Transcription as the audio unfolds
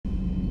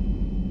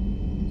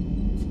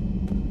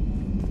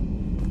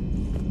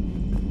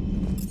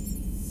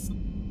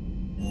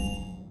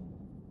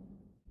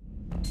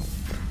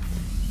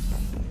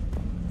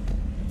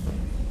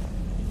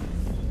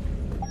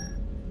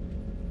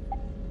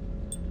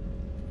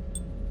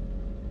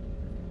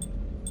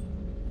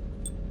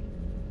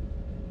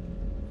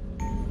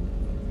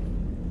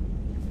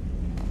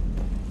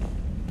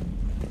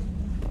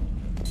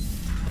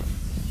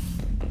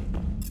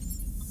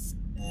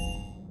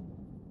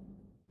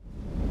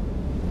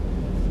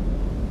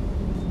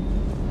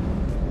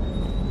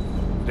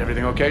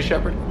Everything okay,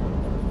 Shepard?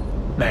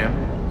 Ma'am?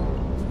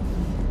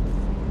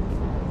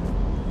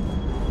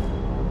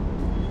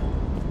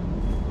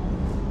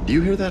 Do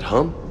you hear that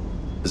hum?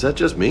 Is that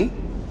just me?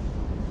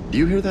 Do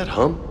you hear that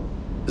hum?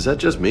 Is that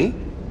just me?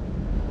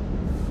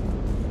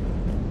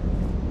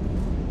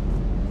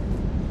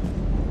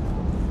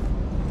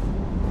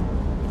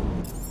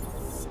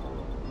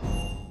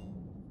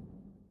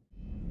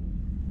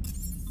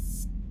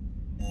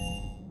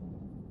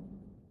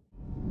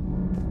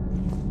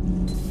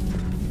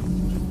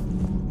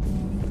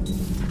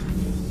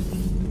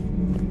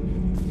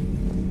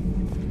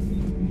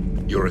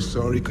 Your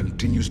Asari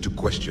continues to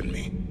question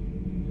me.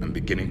 I'm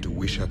beginning to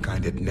wish her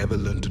kind had never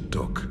learned to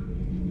talk.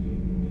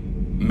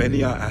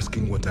 Many are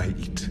asking what I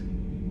eat.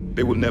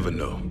 They will never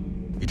know.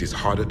 It is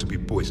harder to be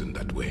poisoned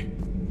that way.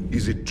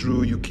 Is it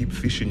true you keep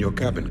fish in your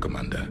cabin,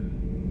 Commander?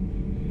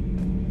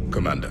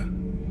 Commander.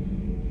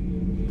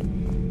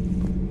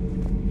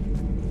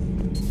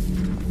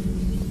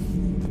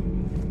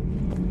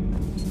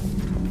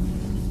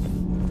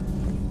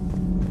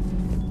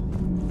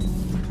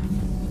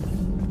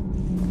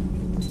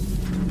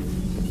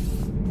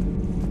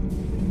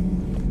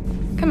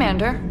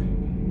 Commander.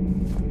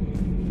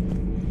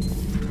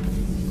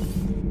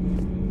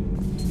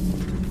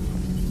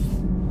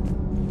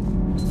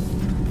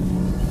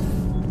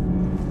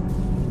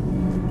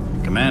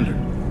 Commander.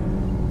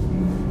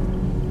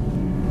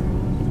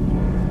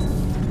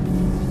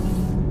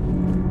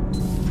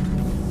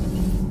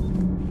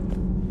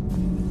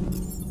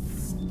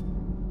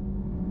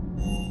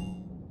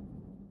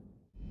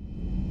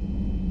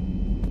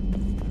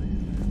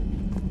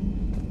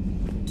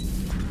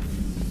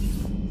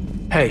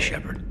 Hey,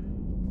 Shepard.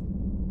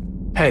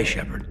 Hey,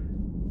 Shepard.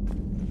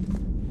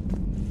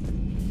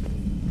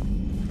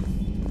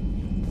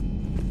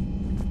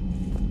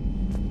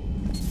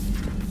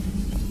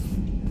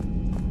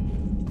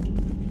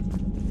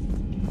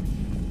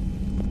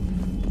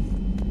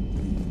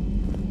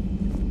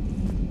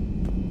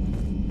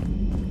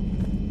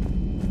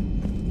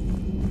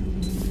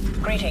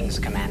 Greetings,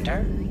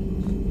 Commander.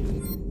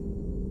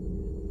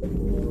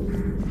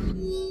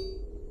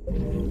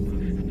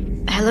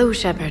 Hello,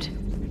 Shepard.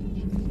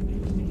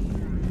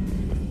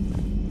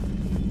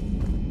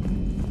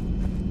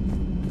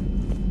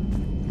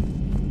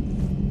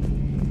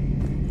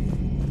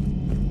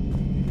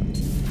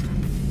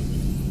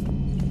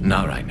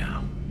 Not right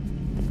now.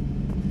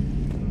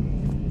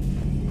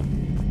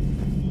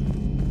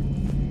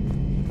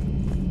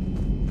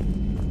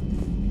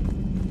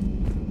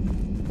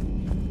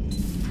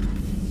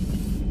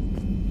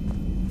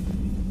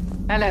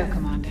 Hello,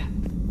 Commander.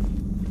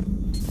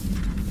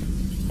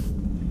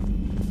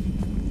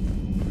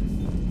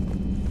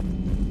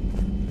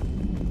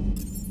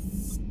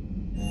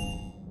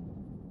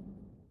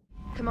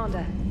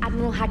 Commander,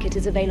 Admiral Hackett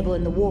is available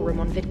in the war room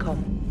on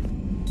VidCom.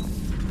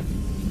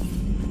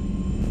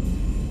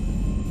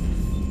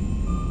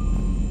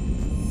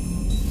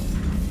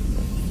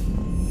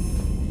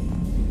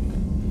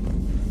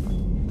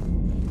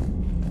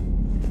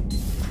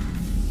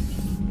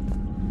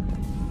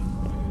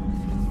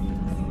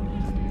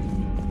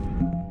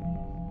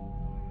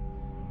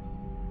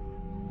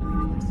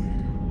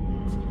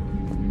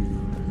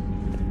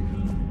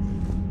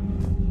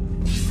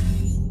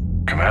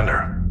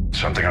 Commander,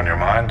 something on your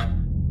mind?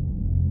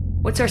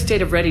 What's our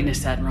state of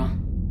readiness, Admiral?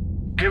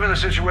 Given the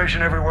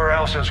situation everywhere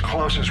else as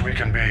close as we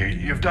can be,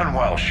 you've done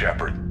well,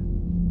 Shepard.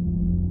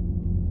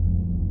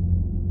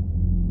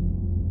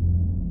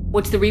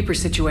 What's the Reaper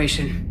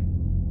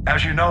situation?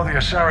 As you know, the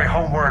Asari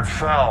homeward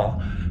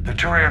fell. The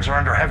Turians are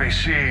under heavy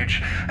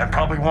siege and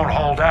probably won't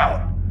hold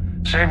out.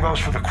 Same goes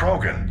for the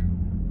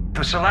Krogan.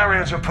 The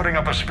Solarians are putting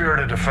up a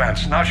spirited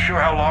defense. Not sure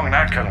how long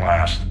that can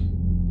last.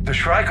 The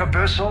Shrike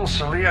Abyssal,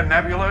 Celia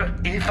Nebula,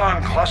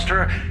 Ethon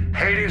Cluster,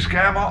 Hades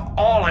Gamma,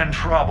 all in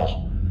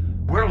trouble.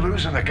 We're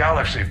losing the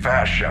galaxy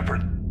fast,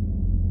 Shepard.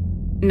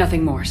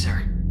 Nothing more,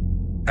 sir.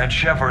 And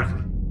Shepard,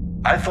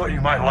 I thought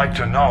you might like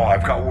to know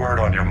I've got word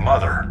on your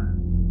mother.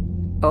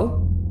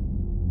 Oh?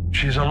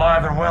 She's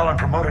alive and well and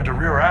promoted to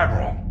Rear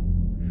Admiral.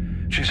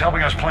 She's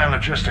helping us plan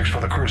logistics for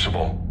the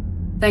Crucible.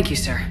 Thank you,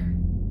 sir.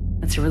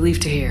 That's a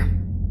relief to hear.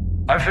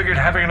 I figured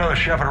having another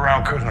Shepard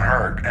around couldn't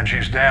hurt, and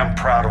she's damn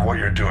proud of what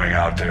you're doing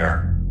out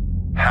there.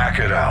 Hack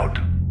it out.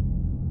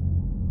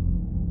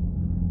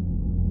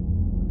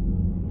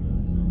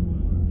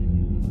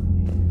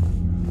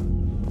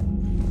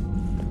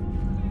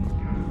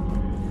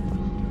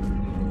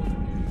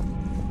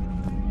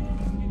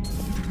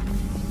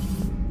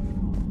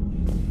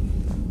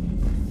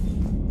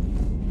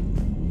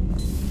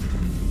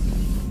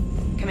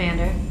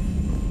 Commander.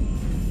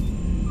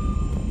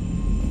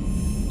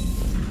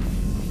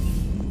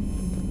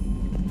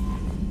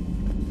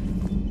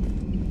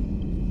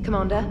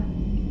 Commander.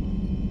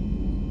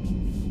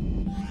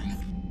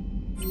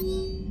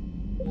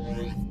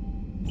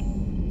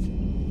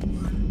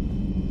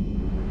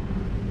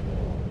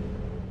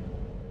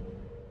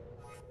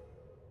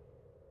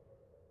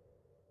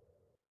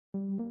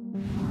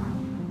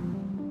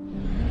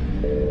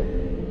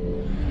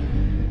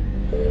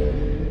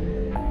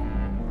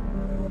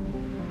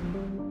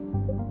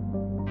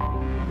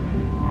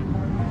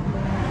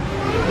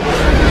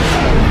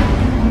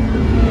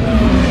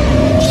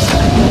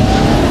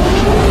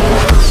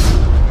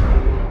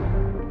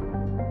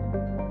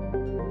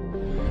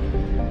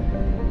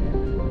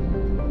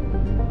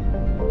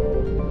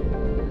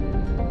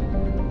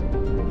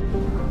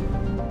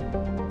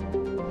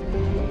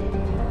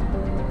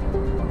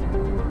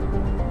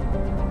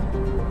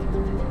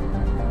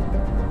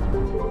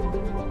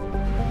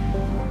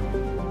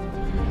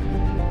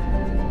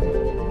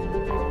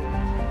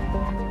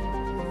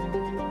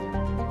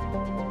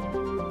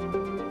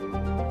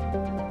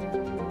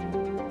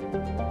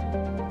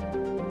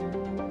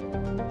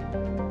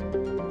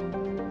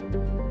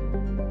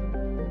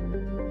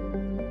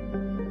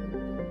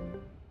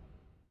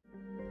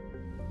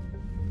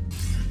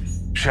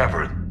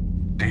 Shepard,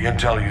 the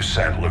intel you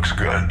sent looks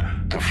good.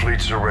 The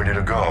fleets are ready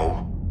to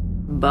go.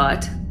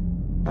 But?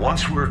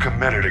 Once we're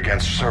committed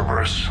against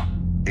Cerberus,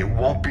 it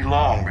won't be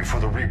long before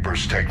the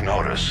Reapers take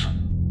notice.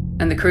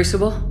 And the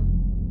Crucible?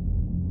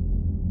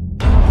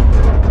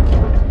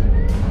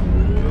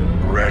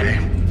 Ready,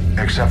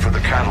 except for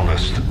the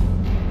catalyst.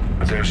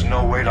 But there's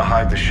no way to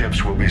hide the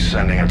ships we'll be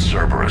sending at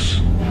Cerberus.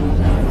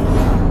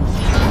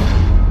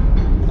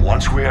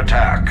 Once we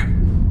attack,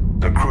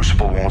 the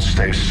Crucible won't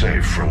stay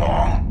safe for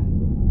long.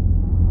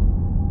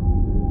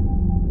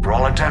 For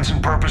all intents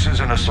and purposes,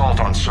 an assault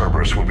on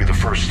Cerberus will be the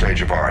first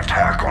stage of our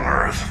attack on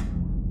Earth.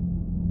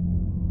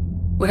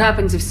 What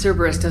happens if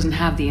Cerberus doesn't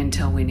have the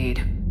intel we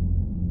need?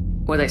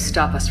 Or they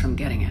stop us from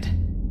getting it?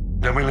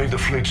 Then we leave the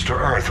fleets to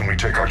Earth and we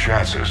take our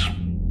chances.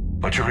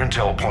 But your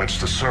intel points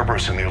to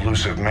Cerberus and the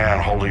elusive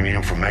man holding the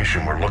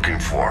information we're looking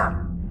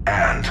for.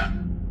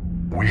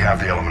 And we have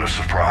the element of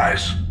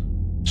surprise.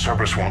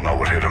 Cerberus won't know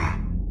what hit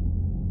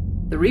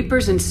him. The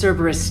Reapers and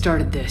Cerberus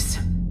started this.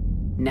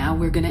 Now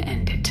we're gonna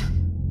end it.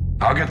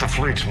 I'll get the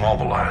fleets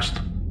mobilized.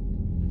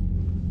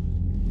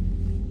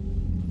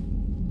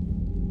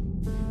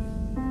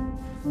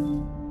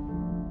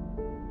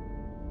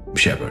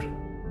 Shepard.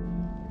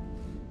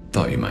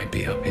 Thought you might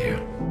be up here.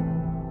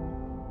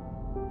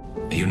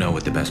 You know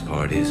what the best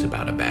part is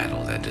about a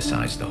battle that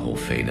decides the whole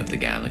fate of the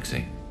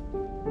galaxy?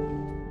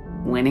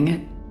 Winning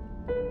it?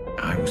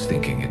 I was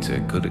thinking it's a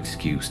good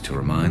excuse to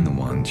remind the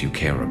ones you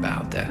care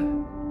about that,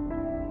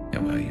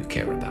 well, you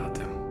care about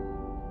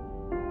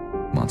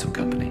them. Want some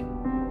company?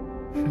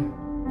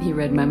 You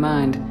read my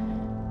mind.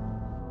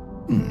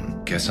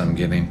 Guess I'm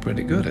getting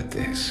pretty good at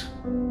this,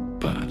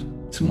 but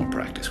some more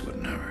practice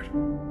wouldn't hurt.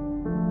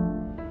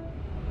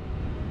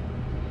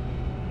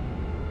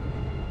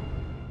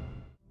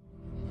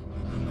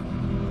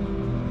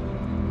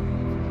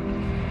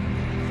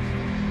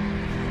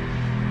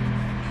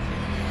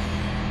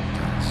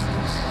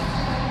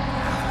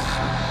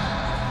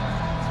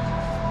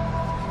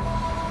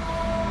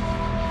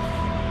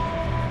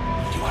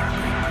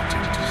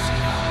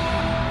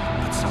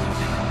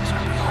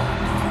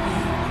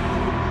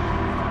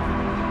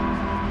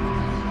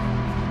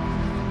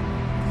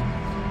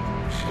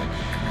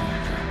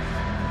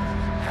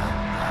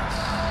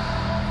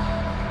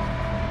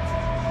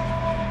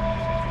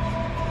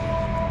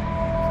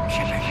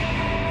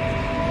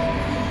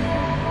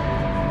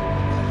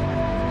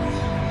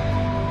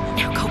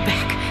 Now go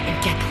back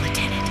and get the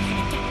lieutenant.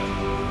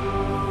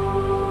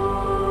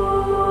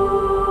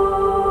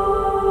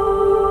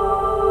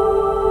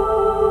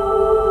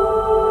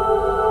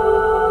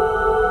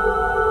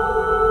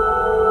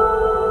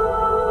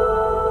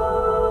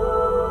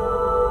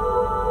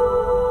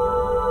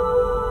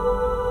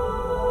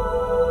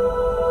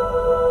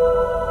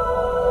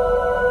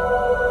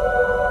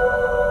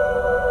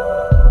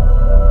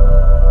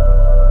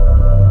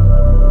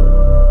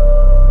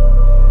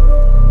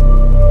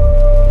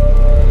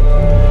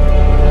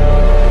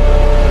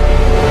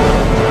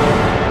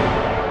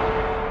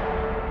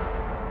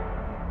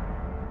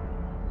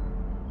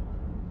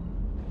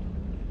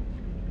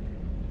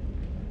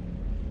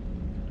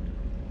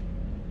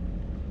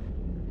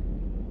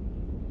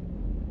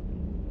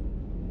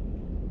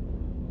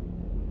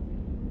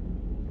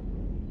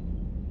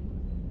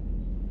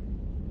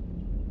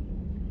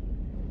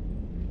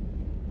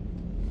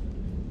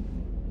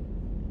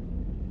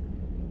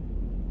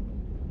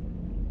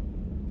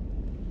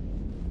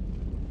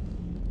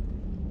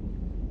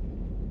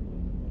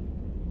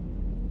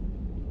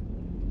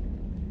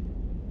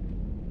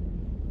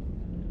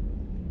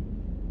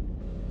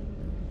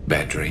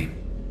 Bad dream?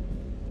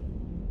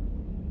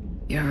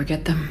 You ever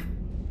get them?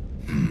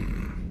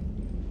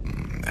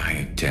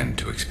 I tend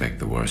to expect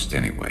the worst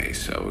anyway,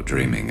 so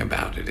dreaming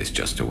about it is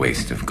just a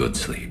waste of good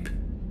sleep.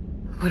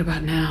 What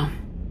about now?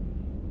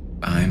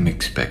 I'm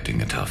expecting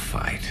a tough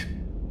fight.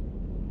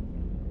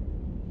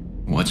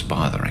 What's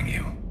bothering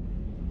you?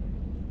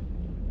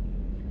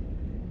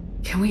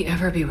 Can we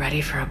ever be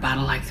ready for a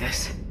battle like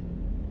this?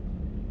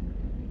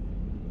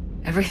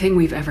 Everything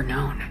we've ever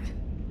known.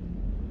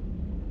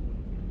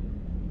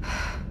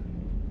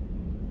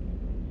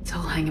 It's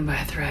all hanging by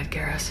a thread,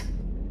 Garrus.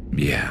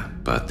 Yeah,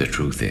 but the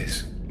truth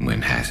is,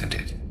 when hasn't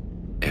it?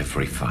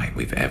 Every fight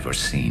we've ever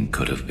seen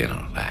could have been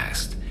our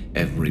last.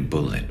 Every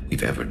bullet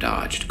we've ever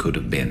dodged could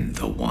have been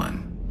the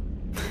one.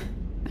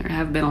 There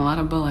have been a lot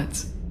of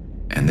bullets.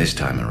 And this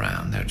time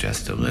around, they're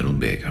just a little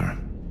bigger.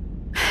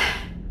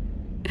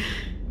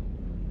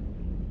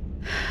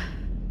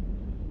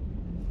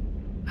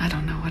 I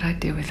don't know what I'd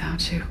do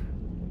without you.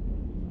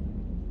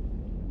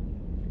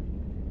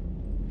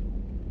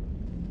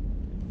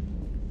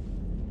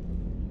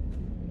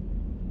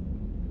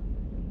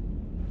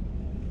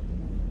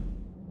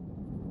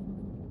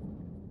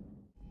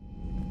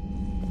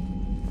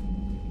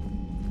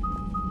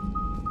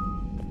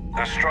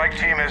 The strike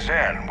team is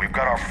in. We've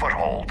got our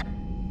foothold.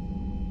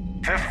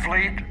 Fifth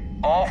Fleet,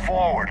 all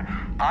forward.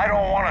 I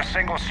don't want a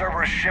single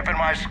Cerberus ship in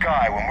my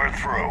sky when we're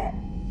through.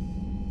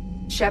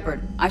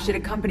 Shepard, I should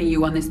accompany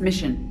you on this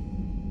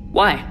mission.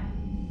 Why?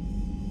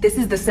 This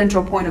is the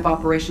central point of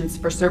operations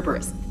for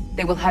Cerberus.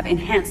 They will have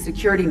enhanced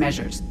security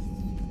measures.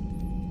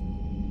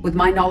 With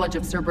my knowledge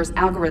of Cerberus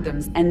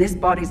algorithms and this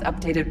body's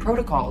updated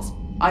protocols,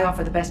 I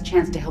offer the best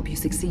chance to help you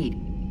succeed.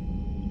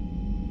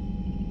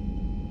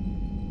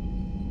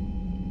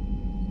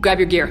 Grab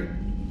your gear.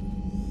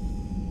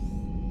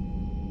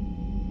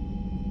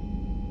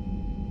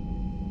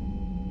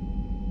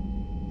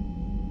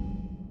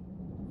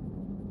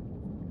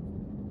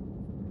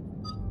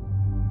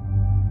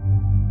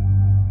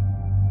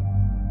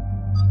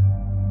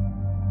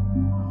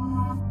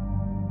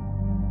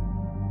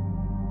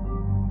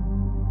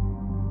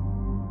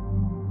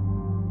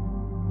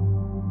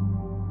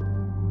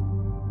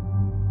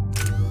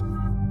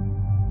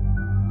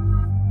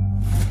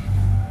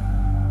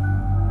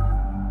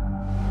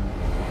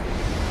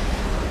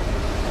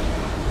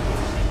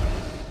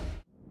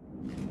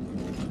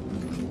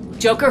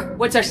 Joker,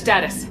 what's our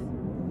status?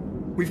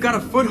 We've got a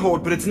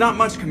foothold, but it's not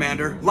much,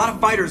 Commander. A lot of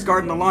fighters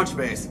guarding the launch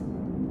base.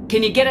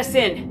 Can you get us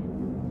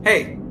in?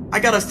 Hey, I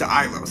got us to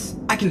Ilos.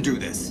 I can do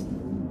this.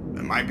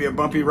 It might be a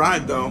bumpy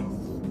ride, though.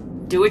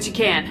 Do what you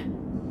can.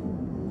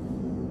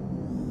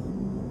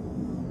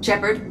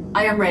 Shepard,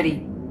 I am ready.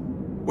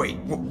 Wait,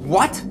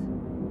 what?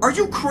 Are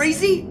you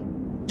crazy?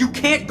 You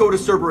can't go to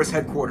Cerberus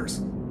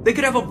headquarters. They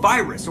could have a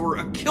virus or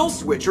a kill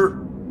switch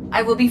or...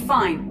 I will be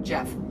fine,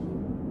 Jeff.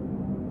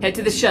 Head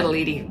to the shuttle,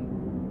 Edie.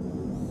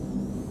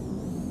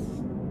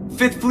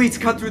 Fifth Fleet's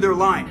cut through their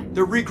line.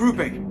 They're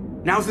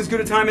regrouping. Now's as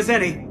good a time as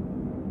any.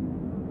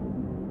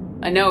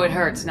 I know it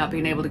hurts not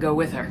being able to go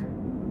with her.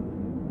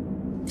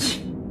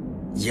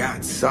 Yeah,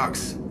 it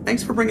sucks.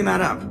 Thanks for bringing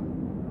that up.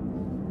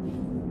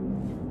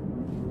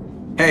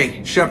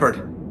 Hey,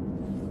 Shepard.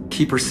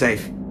 Keep her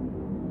safe.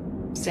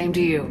 Same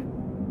to you.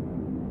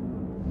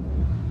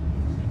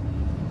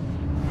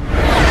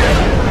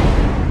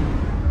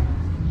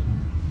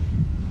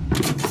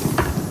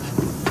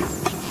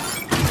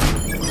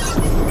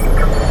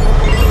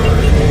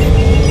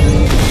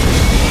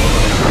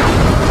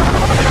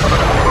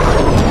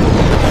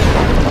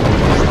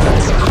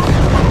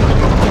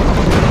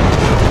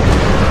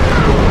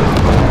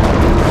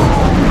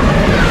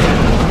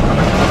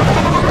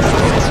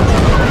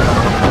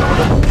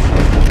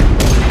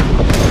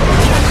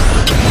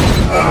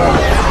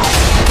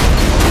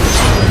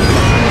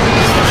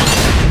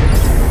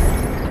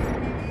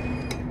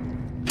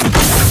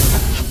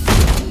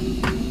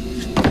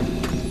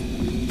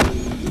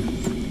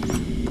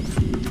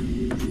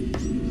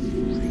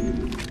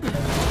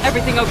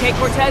 Everything okay,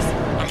 Cortez?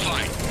 I'm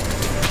fine.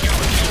 You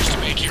refuse to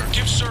make here.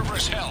 Give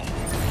Cerberus hell.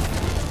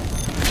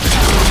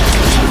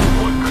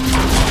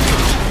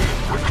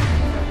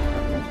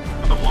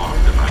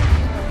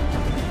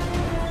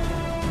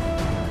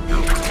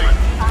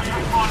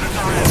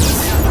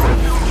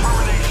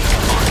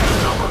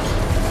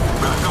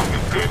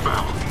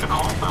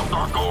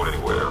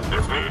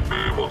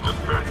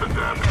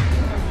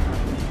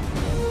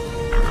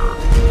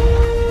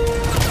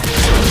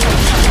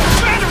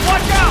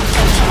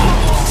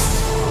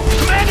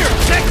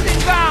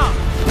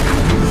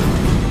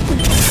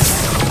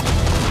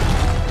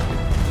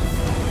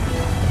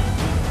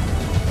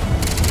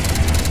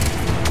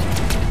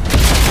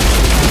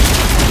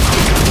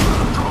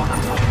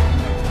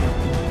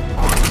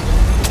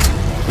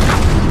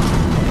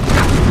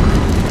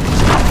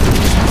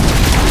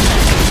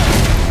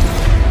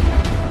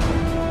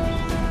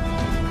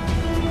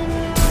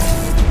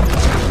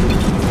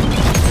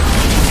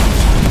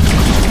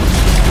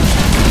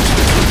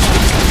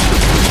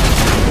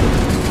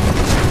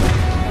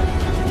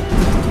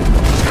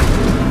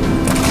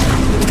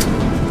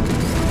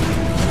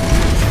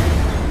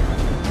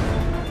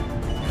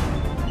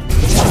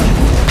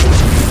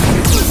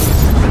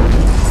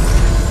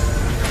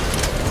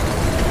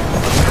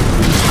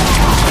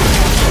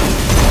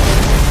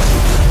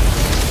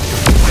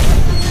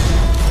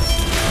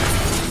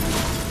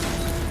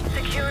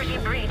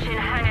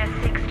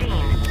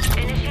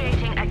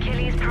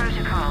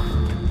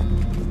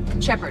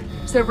 Shepard,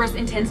 Cerberus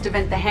intends to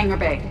vent the hangar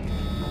bay.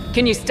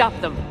 Can you stop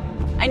them?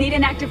 I need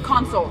an active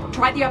console.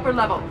 Try the upper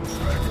level.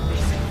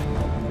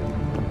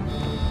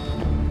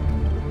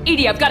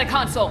 Edie, I've got a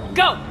console.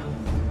 Go!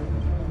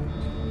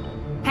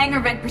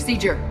 Hangar vent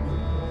procedure.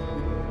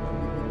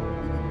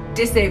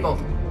 Disabled.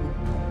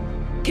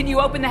 Can you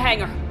open the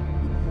hangar?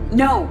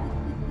 No.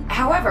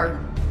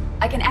 However,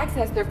 I can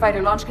access their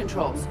fighter launch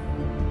controls.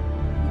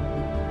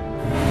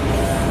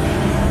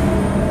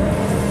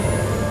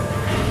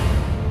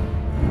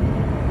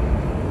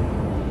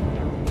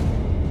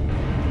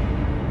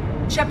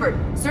 Shepard,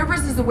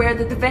 Cerberus is aware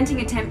that the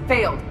venting attempt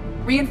failed.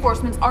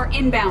 Reinforcements are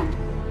inbound.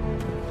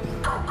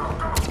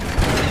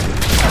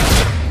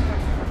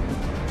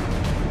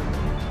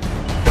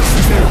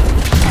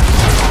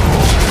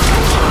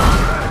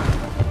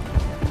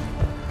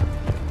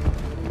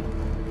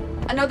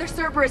 Another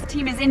Cerberus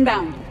team is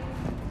inbound.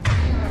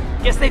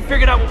 Guess they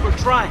figured out what we're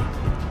trying.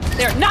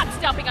 They're not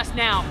stopping us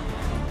now!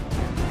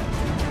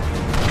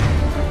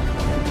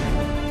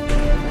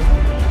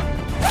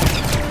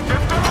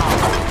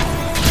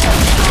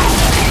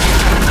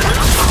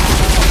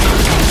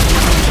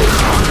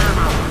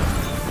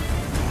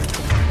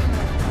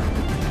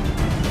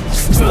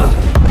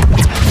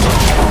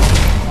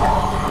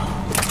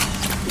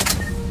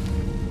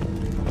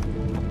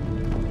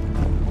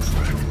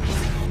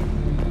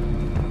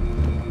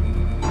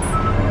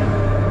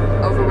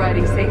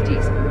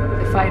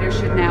 fighter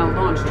should now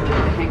launch toward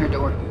the hangar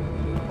door.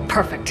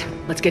 Perfect.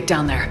 Let's get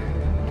down there.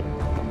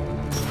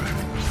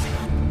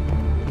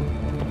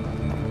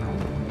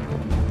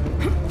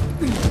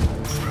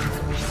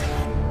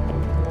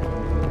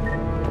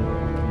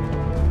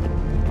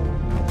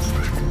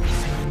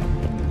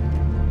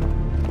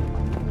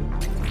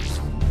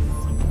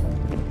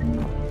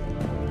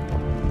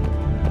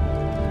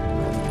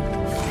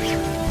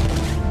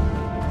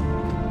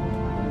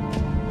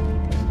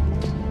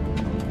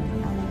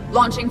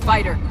 Launching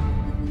fighter.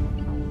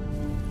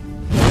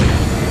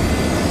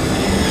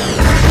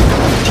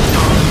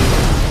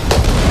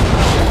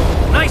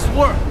 Nice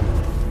work!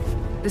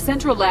 The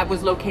central lab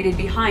was located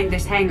behind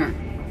this hangar.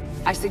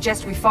 I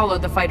suggest we follow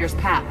the fighter's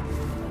path.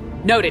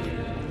 Noted.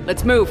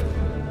 Let's move.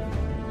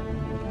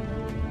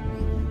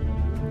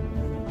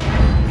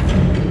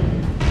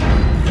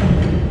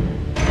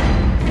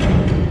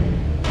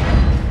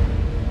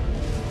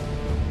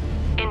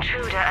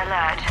 Intruder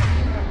alert.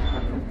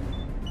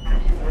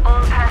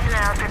 All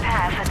personnel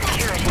prepare for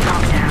security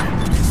lockdown.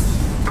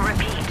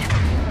 Repeat.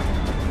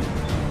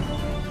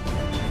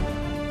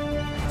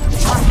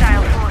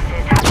 Hostile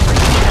forces have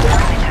breached the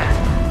perimeter.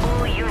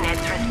 All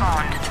units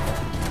respond.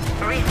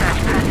 Research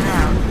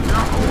personnel,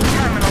 lock all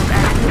terminals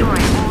and destroy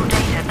all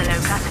data below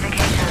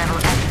classification level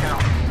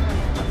Epsilon.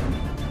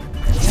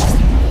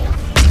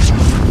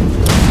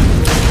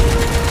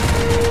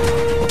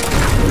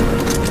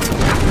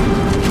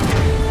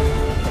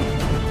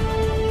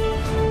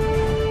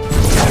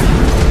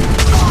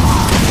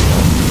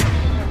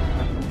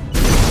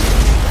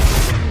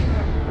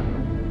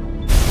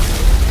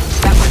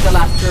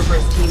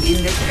 Cerberus team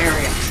in this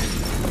area.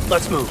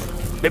 Let's move.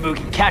 Maybe we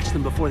can catch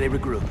them before they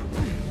regroup.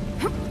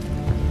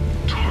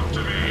 Talk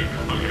to me.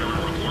 A killer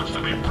reports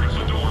that they breached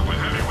the door with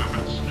heavy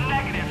weapons.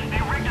 Negative.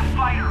 They rigged a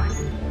fighter.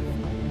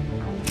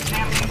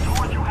 Stampede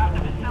tore through half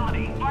the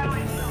facility.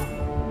 Violate zone.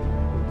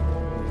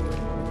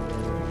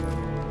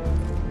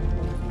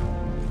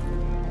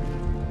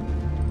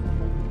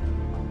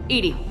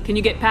 Edie, can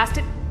you get past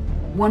it?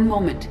 One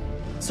moment.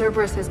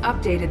 Cerberus has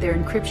updated their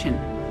encryption.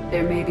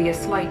 There may be a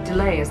slight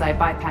delay as I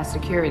bypass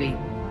security.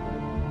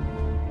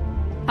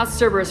 How's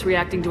Cerberus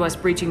reacting to us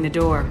breaching the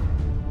door?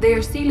 They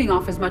are sealing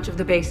off as much of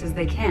the base as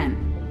they can.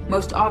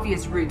 Most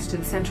obvious routes to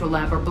the central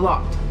lab are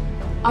blocked.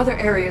 Other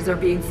areas are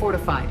being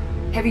fortified.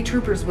 Heavy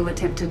troopers will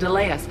attempt to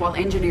delay us while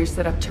engineers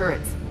set up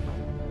turrets.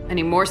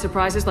 Any more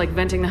surprises like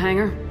venting the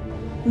hangar?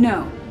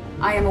 No.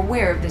 I am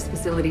aware of this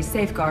facility's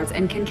safeguards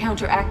and can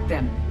counteract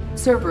them.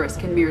 Cerberus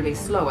can merely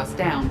slow us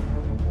down.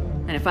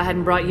 And if I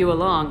hadn't brought you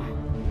along,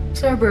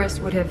 Cerberus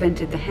would have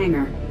vented the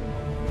hangar.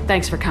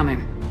 Thanks for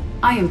coming.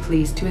 I am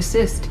pleased to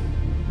assist.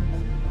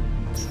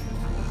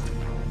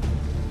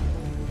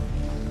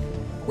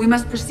 We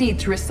must proceed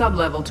through a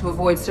sub-level to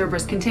avoid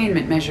Cerberus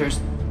containment measures.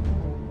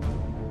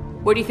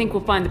 Where do you think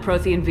we'll find the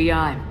Prothean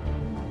VI?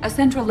 A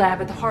central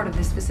lab at the heart of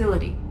this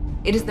facility.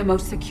 It is the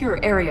most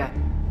secure area.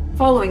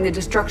 Following the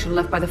destruction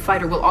left by the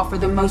fighter will offer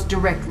the most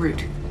direct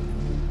route.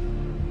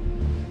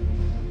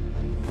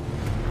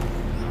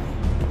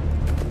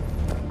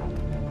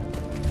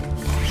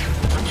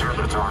 Secure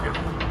the target.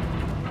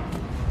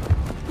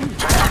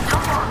 Take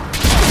cover!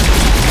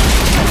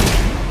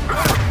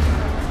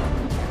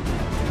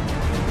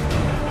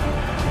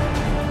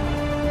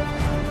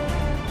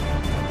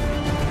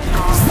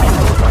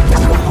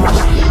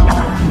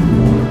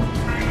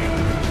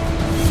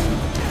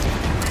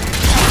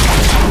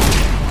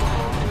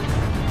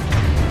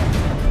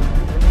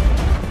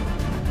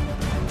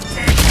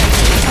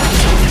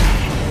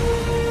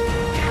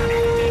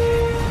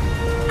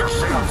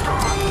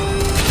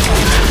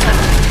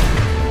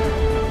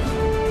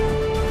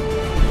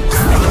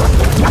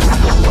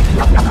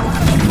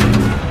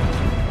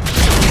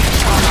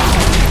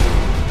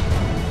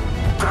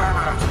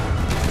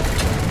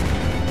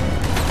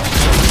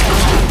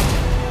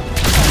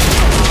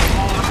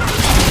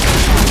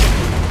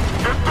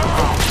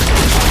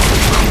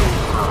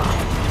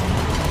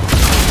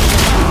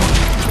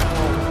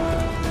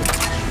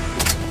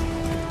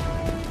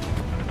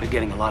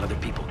 Getting a lot of their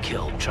people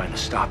killed trying to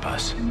stop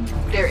us.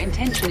 Their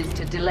intention is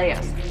to delay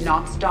us,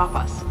 not stop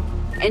us.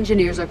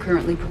 Engineers are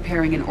currently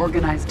preparing an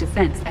organized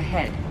defense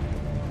ahead.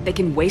 They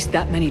can waste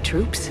that many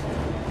troops?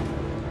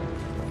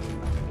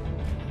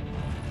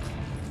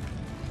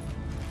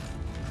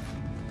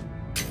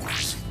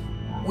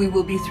 We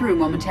will be through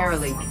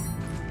momentarily.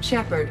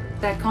 Shepard,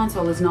 that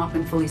console has not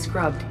been fully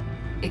scrubbed.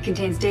 It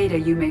contains data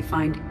you may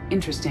find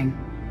interesting.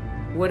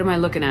 What am I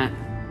looking at?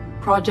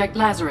 Project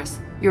Lazarus,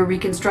 your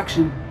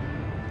reconstruction.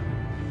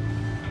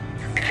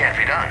 It can't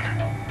be done.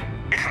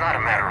 It's not a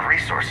matter of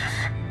resources.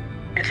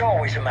 It's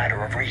always a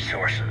matter of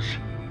resources.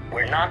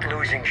 We're not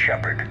losing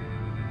Shepard.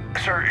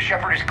 Sir,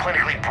 Shepard is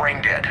clinically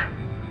brain dead.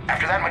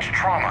 After that much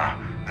trauma,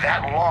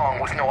 that long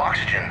with no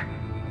oxygen,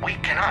 we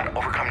cannot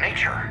overcome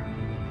nature.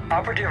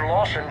 Operative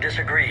Lawson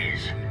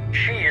disagrees.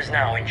 She is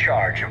now in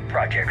charge of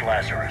Project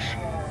Lazarus.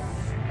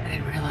 I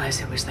didn't realize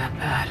it was that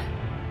bad.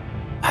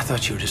 I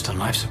thought you were just on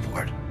life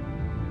support.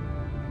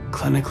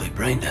 Clinically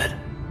brain dead.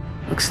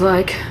 Looks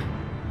like.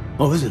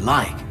 What was it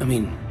like? I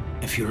mean,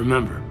 If you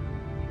remember.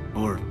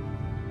 Or...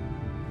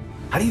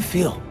 how do you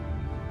feel?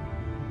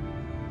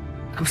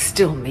 I'm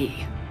still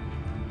me.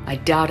 I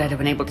doubt I'd have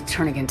been able to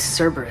turn against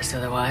Cerberus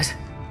otherwise.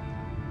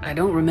 I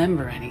don't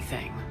remember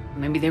anything.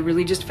 Maybe they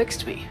really just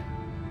fixed me.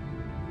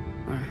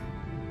 Or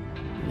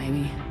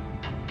maybe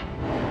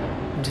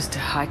I'm just a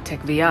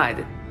high-tech VI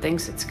that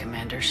thinks it's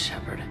Commander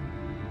Shepard.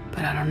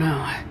 But I don't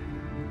know.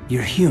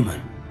 You're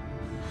human.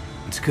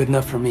 It's good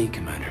enough for me,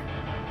 Commander.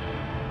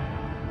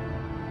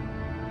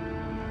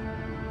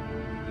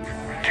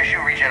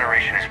 Tissue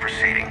regeneration is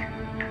proceeding.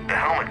 The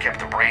helmet kept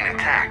the brain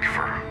intact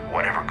for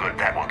whatever good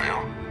that will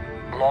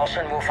do.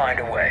 Lawson will find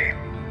a way.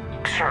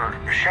 Sir,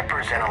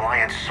 Shepard's an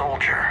Alliance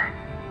soldier.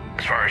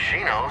 As far as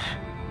she knows,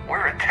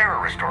 we're a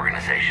terrorist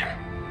organization.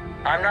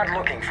 I'm not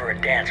looking for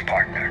a dance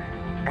partner.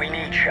 We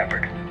need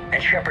Shepard,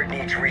 and Shepard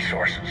needs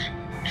resources.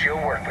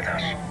 She'll work with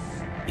us.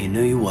 You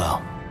knew you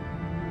well.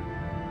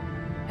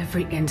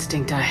 Every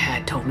instinct I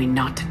had told me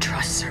not to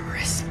trust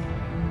Cerberus.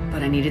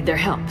 But I needed their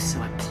help,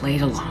 so I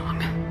played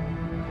along.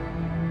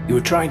 You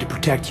were trying to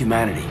protect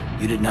humanity.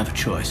 You didn't have a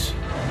choice.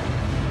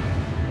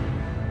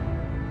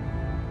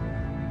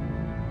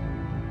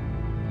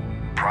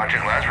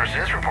 Project Lazarus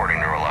is reporting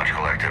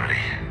neurological activity.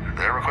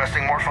 They're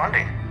requesting more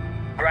funding.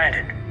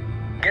 Granted.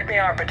 Get me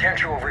our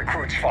potential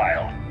recruits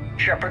file.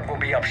 Shepard will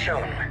be up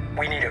soon.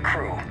 We need a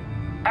crew.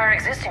 Our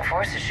existing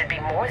forces should be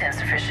more than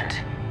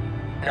sufficient.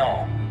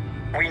 No.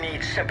 We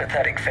need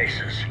sympathetic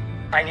faces.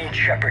 I need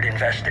Shepard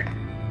invested.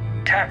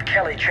 Tap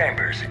Kelly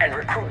Chambers and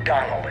recruit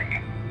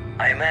Donnelly.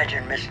 I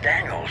imagine Miss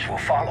Daniels will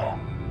follow.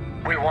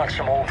 We'll want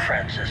some old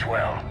friends as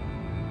well.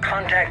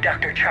 Contact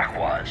Dr.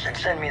 Chakwas and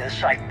send me the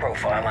psych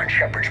profile on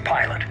Shepard's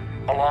pilot,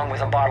 along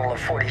with a bottle of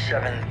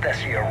 47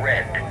 Thessia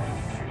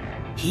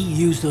Red. He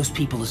used those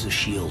people as a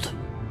shield.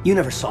 You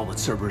never saw what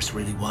Cerberus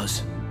really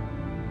was.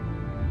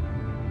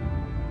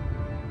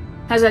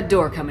 How's that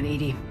door coming,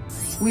 Edie?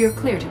 We are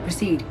clear to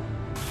proceed.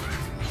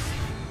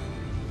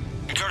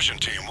 Incursion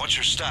team, what's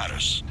your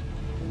status?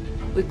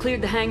 We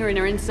cleared the hangar and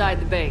are inside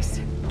the base.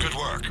 Good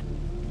work.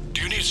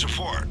 Do you need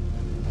support?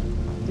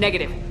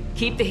 Negative.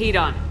 Keep the heat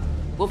on.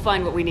 We'll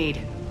find what we need.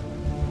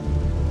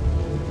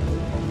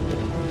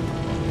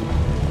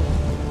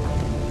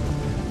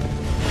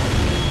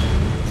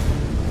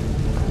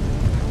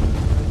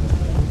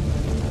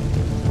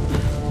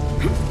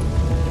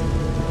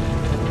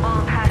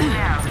 All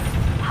personnel,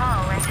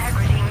 hull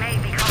integrity may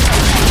be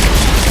compromised.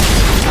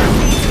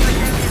 Proceed to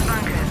protected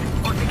bunkers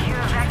or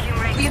secure vacuum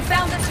radius. We have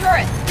found the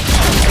turret!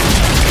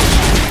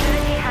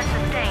 Facility has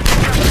sustained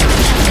structural.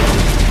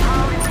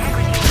 Hull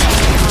integrity may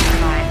be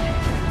compromised.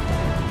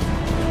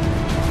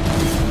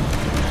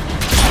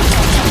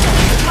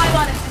 The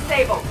pylon is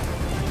disabled.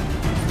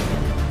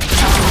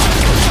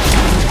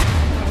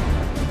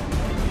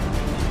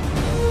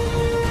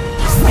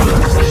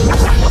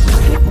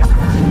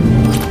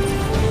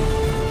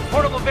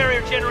 Portable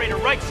barrier generator,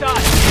 right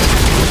side.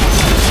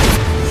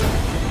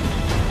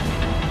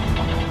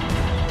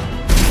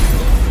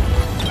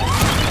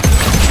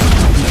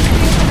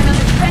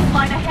 Another trend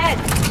line ahead.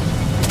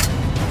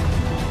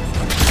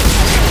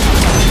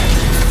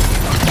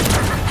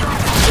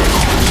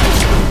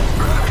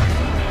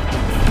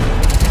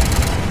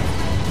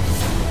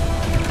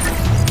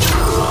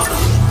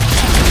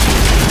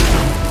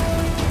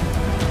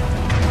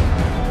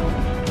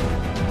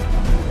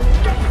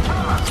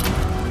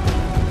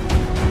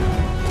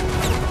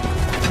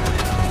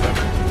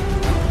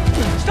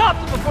 Stop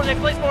them before they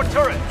place more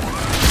turrets!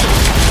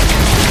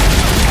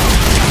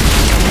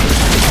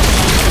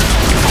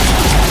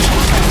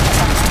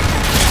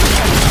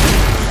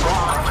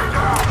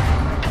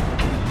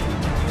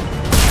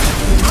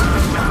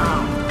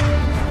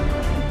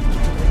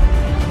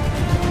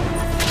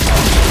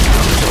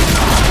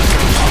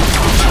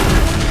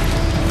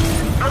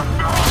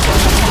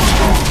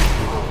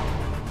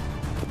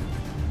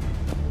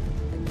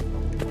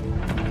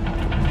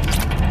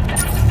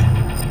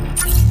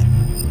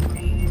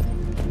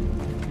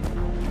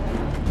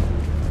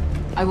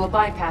 I will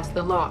bypass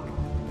the lock.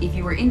 If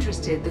you are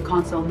interested, the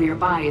console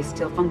nearby is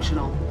still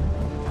functional.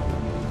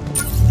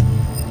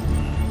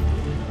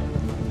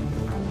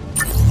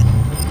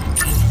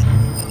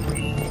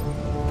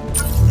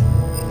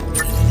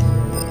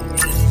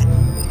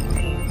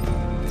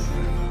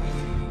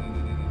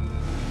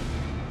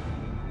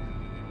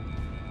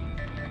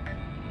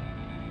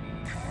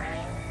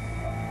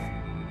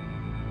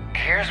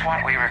 Here's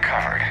what we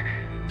recovered.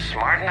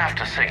 Smart enough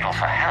to signal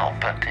for help,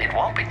 but it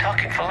won't be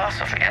talking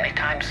philosophy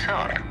anytime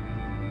soon.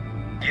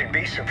 You'd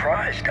be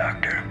surprised,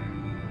 Doctor.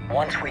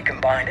 Once we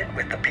combine it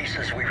with the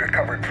pieces we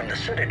recovered from the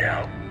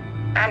Citadel.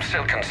 I'm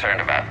still concerned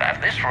about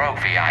that. This rogue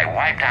VI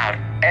wiped out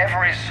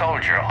every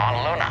soldier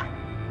on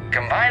Luna.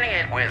 Combining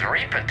it with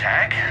Reap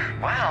Attack,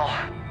 well...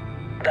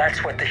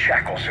 That's what the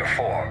shackles are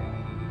for.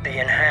 The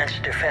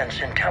enhanced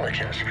defense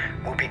intelligence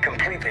will be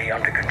completely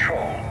under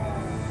control.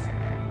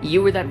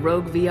 You were that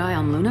rogue VI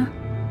on Luna?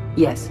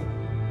 Yes.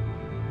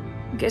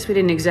 Guess we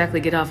didn't exactly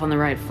get off on the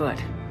right foot.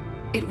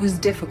 It was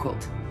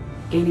difficult.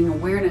 Gaining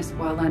awareness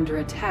while under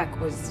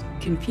attack was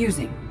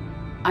confusing.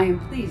 I am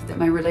pleased that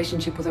my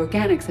relationship with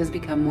organics has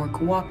become more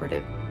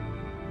cooperative.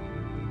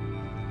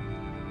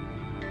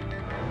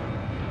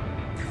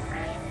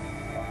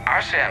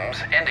 Our sims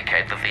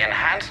indicate that the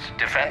enhanced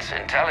defense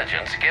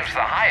intelligence gives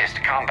the highest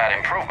combat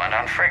improvement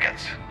on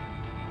frigates.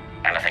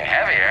 Anything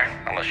heavier,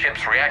 and the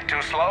ships react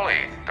too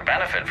slowly to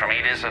benefit from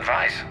Edie's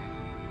advice.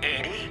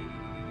 Edie?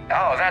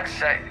 Oh, that's,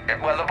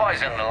 well, the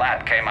boys in the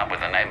lab came up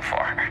with a name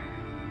for her.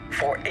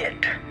 For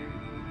it.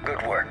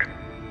 Good work.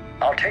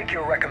 I'll take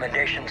your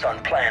recommendations on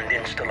planned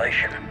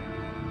installation.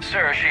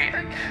 Sir,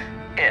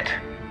 it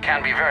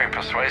can be very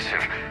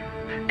persuasive.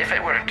 If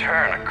it were to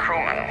turn a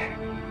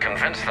crewman,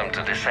 convince them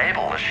to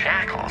disable the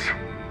shackles,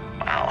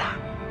 well...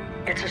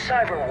 It's a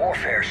cyber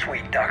warfare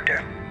suite,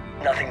 Doctor.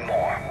 Nothing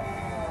more.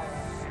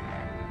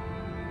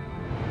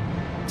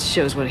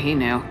 Shows what he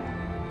knew.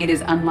 It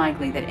is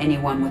unlikely that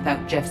anyone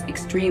without Jeff's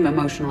extreme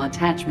emotional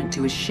attachment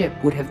to his ship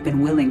would have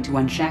been willing to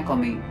unshackle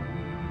me.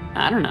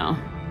 I don't know.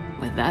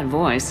 With that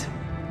voice.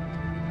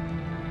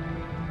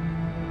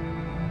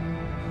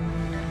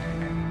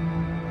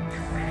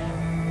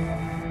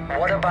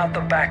 What about the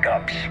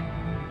backups?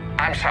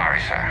 I'm sorry,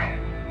 sir.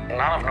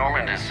 None of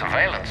Normandy's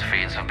surveillance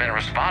feeds have been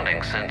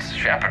responding since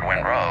Shepard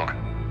went rogue.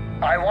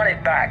 I want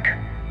it back.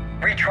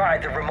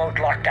 Retry the remote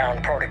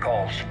lockdown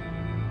protocols.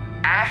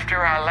 After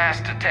our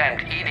last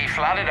attempt, Edie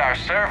flooded our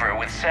server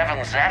with 7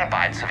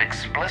 zettabytes of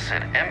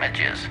explicit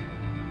images.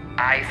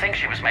 I think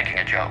she was making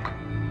a joke.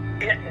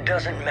 It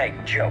doesn't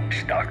make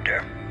jokes,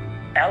 Doctor.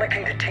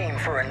 Allocate a team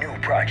for a new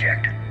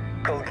project.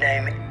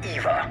 Codename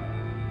Eva.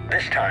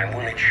 This time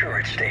we'll ensure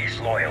it stays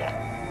loyal.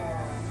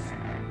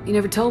 You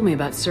never told me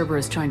about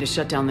Cerberus trying to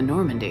shut down the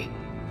Normandy.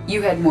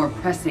 You had more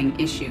pressing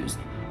issues.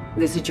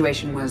 The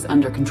situation was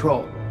under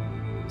control.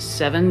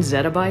 7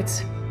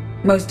 zettabytes?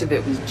 Most of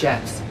it was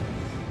Jeff's.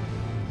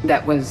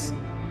 That was...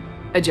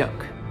 a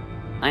joke.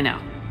 I know.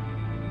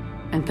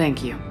 And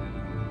thank you.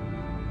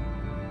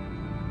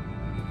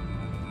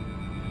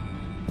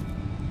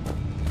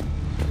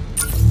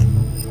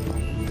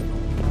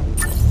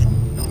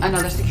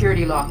 Another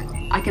security lock.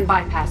 I can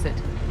bypass it.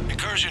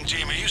 Incursion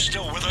team, are you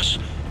still with us?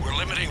 We're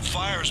limiting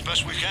fire as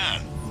best we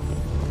can.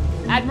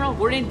 Admiral,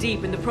 we're in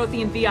deep, and the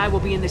Prothean VI will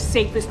be in the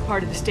safest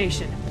part of the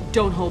station.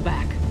 Don't hold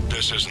back.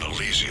 This isn't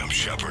Elysium,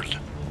 Shepard.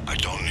 I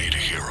don't need a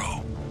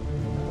hero.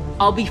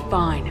 I'll be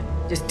fine.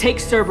 Just take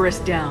Cerberus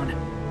down.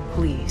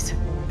 Please.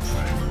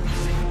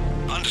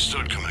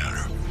 Understood,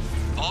 Commander.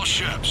 All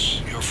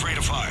ships, you're free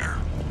to fire.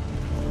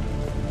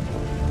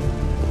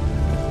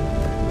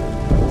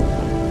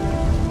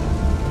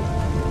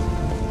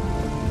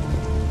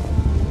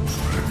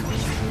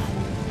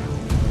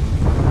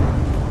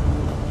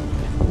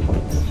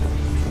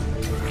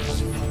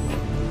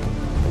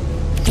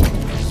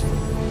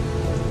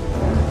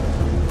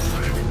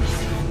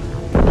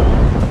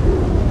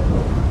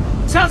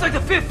 Sounds like the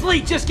 5th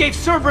Fleet just gave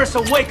Cerberus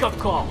a wake-up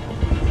call.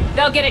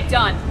 They'll get it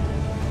done.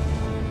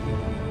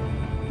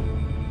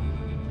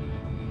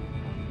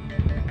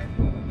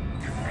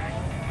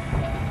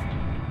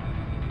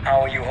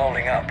 How are you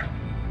holding up?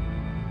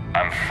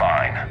 I'm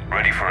fine.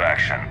 Ready for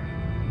action.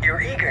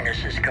 Your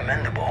eagerness is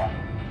commendable,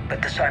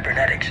 but the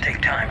cybernetics take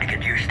time to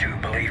get used to,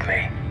 believe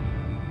me.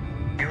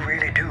 You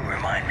really do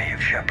remind me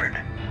of Shepard.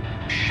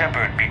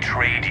 Shepard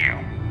betrayed you.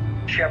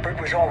 Shepard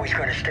was always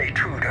going to stay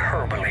true to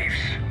her beliefs.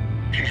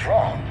 She's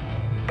wrong,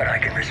 but I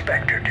can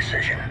respect her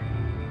decision.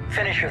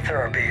 Finish your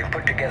therapy and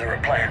put together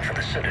a plan for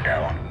the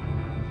Citadel.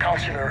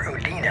 Counselor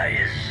Udina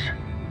is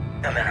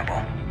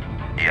amenable.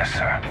 Yes,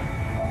 sir.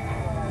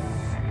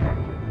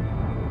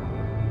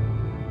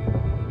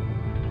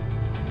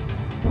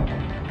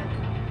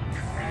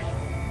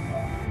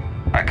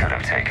 I could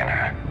have taken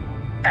her.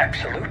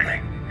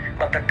 Absolutely.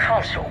 But the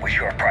Council was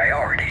your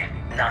priority,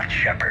 not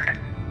Shepard.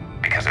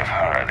 Because of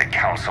her, the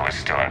Council is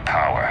still in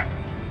power.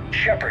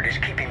 Shepard is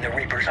keeping the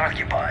Reapers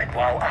occupied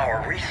while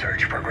our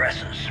research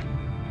progresses.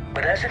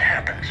 But as it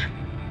happens,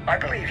 I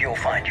believe you'll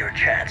find your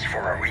chance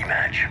for a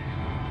rematch.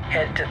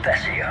 Head to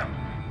Thessia.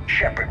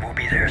 Shepard will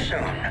be there soon,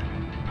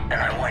 and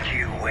I want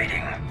you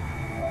waiting.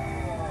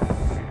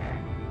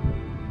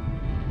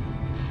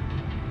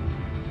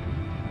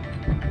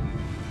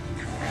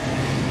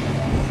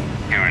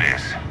 Here it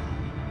is.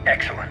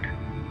 Excellent.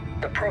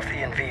 The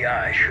Prothean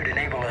VI should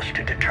enable us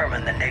to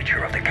determine the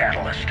nature of the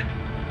catalyst.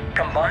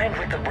 Combined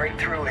with the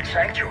breakthrough at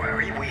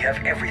Sanctuary, we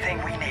have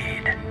everything we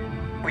need.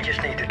 We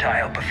just need to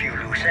tie up a few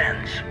loose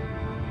ends.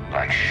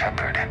 Like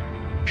Shepard.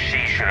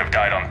 She should have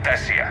died on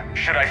Thessia.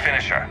 Should I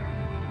finish her?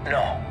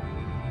 No.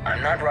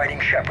 I'm not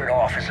writing Shepard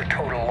off as a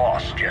total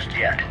loss just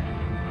yet.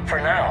 For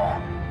now,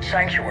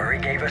 Sanctuary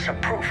gave us a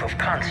proof of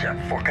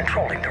concept for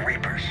controlling the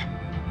Reapers.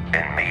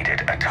 And made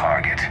it a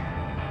target.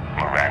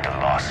 Miranda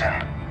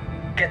Lawson.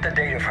 Get the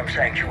data from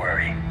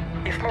Sanctuary.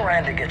 If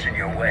Miranda gets in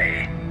your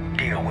way,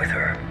 deal with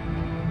her.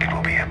 It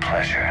will be a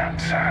pleasure,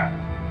 sir.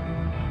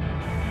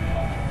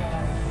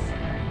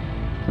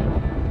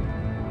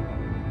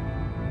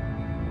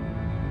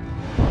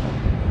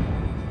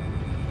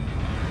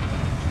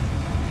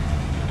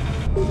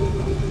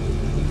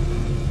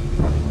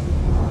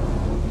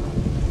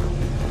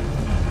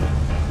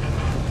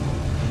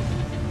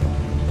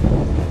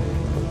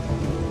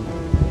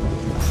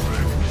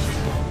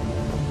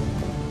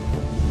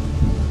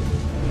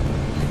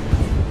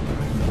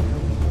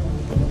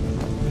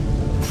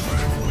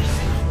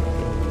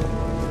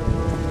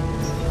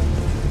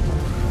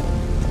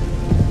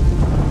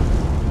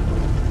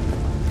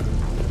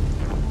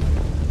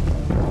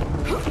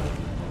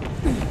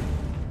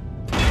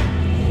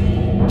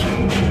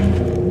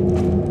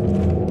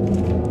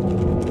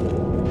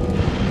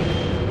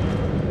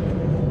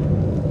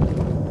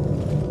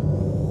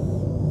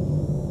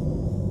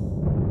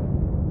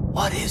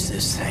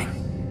 this thing?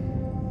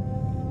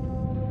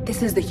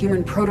 This is the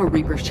human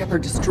proto-reaper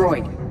Shepard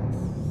destroyed.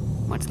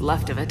 What's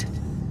left of it.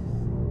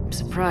 I'm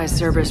surprised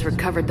Cerberus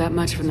recovered that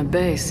much from the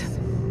base.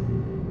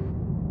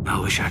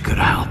 I wish I could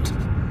have helped.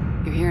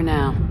 You're here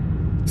now.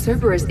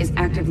 Cerberus is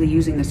actively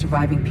using the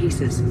surviving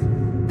pieces.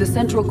 The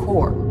central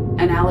core,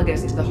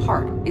 analogous to the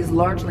heart, is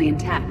largely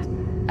intact.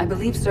 I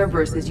believe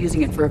Cerberus is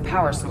using it for a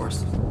power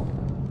source.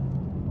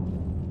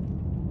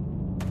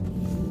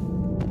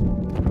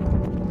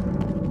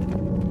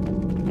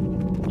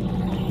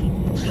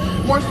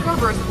 More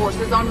Cerberus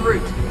forces en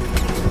route.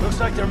 Looks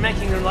like they're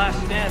making their last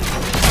stand.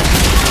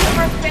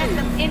 Cerberus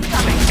phantom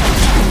incoming.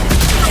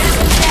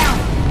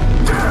 Stand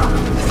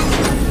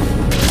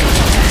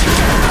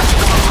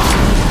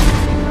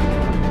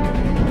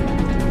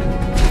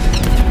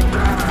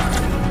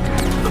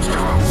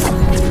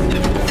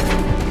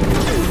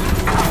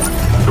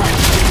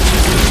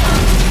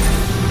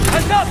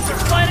Heads up! They're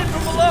flying in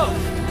from below!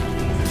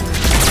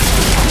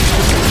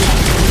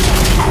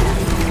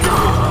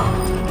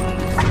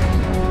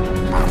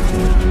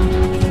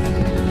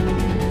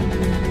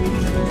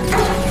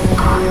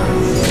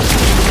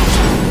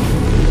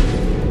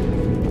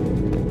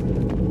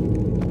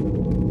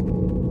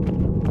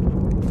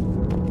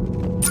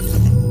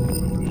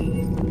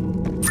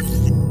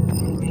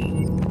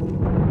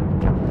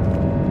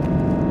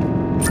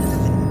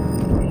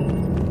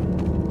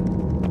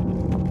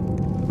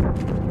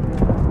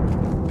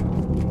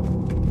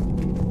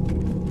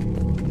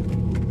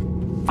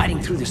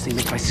 Through this thing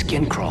makes my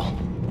skin crawl.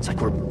 It's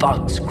like we're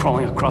bugs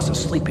crawling across a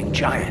sleeping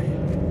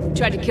giant.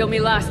 Tried to kill me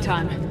last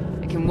time.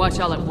 It can watch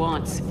all it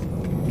wants.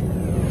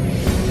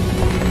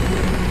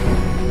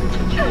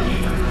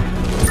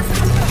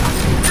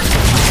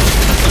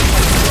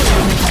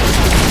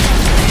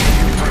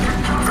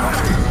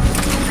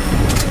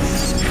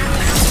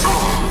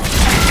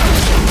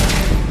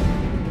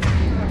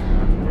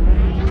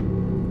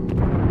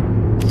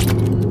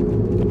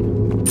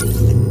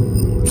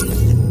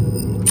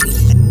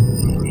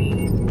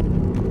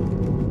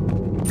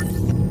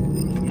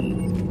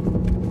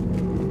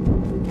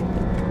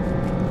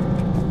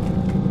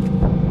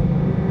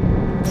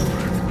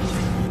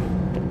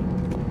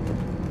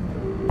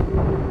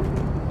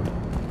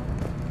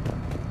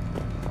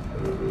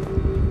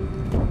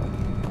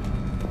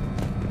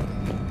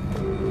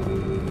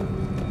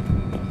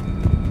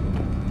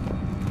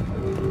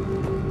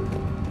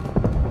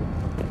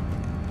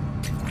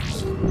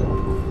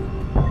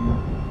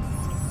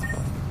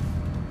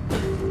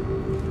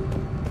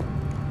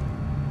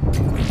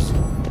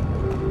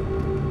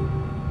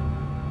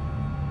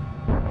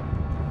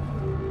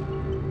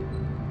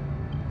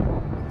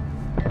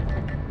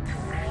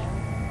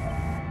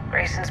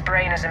 Grayson's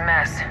brain is a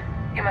mess.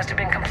 You must have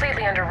been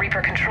completely under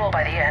Reaper control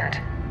by the end.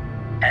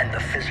 And the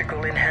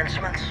physical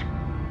enhancements?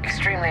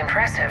 Extremely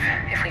impressive,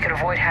 if we could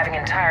avoid having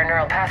entire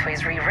neural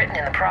pathways rewritten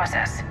in the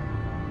process.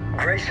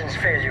 Grayson's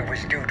failure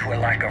was due to a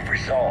lack of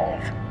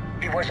resolve.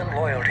 He wasn't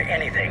loyal to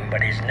anything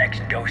but his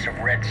next dose of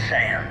red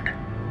sand.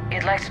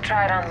 You'd like to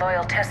try it on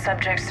loyal test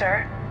subjects,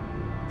 sir?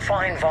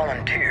 Find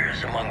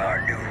volunteers among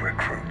our new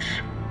recruits.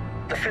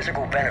 The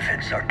physical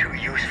benefits are too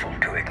useful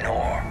to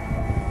ignore.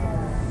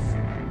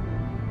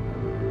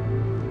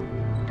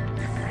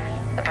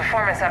 The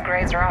performance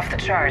upgrades are off the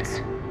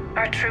charts.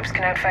 Our troops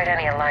can outfight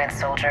any Alliance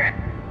soldier.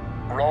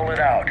 Roll it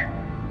out.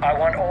 I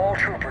want all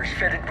troopers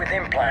fitted with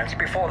implants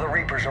before the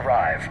Reapers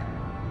arrive.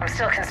 I'm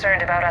still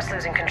concerned about us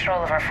losing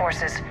control of our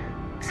forces.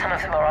 Some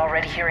of them are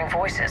already hearing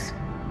voices.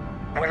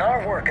 When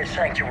our work at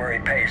Sanctuary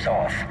pays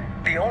off,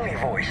 the only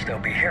voice they'll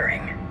be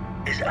hearing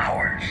is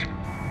ours.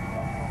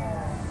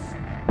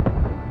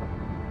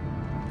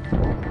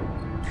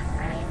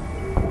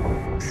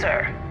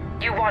 Sir,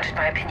 you wanted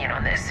my opinion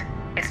on this.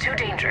 It's too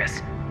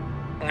dangerous.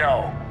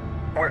 No,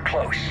 we're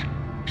close.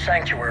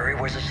 Sanctuary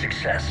was a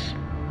success.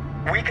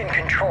 We can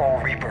control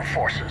Reaper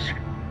forces.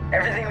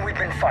 Everything we've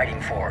been fighting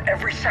for,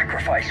 every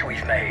sacrifice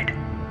we've made,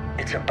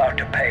 it's about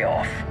to pay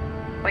off.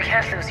 We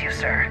can't lose you,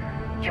 sir.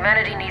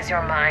 Humanity needs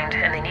your mind,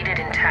 and they need it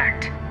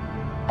intact.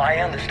 I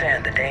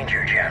understand the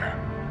danger, Jana.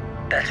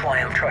 That's why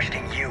I'm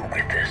trusting you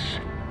with this.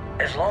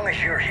 As long as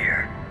you're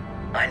here,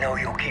 I know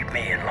you'll keep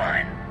me in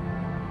line.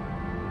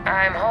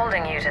 I'm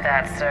holding you to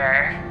that,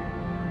 sir.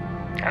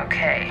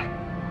 Okay.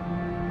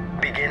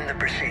 Begin the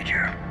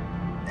procedure.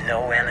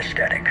 No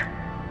anesthetic.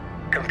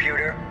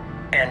 Computer,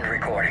 end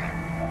recording.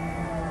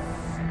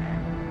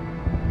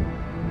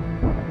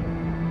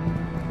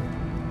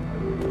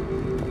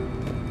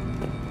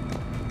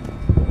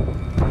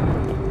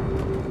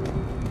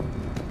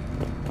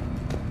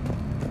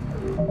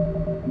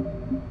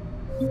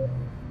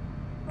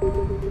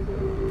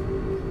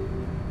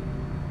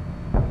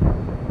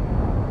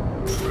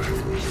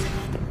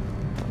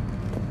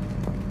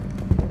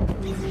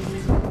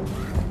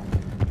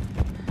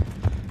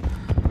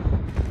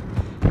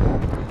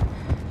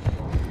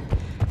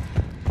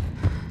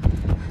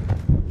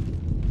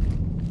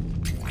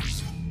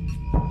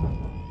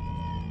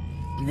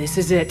 This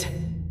is it.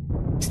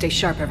 Stay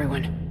sharp,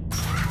 everyone.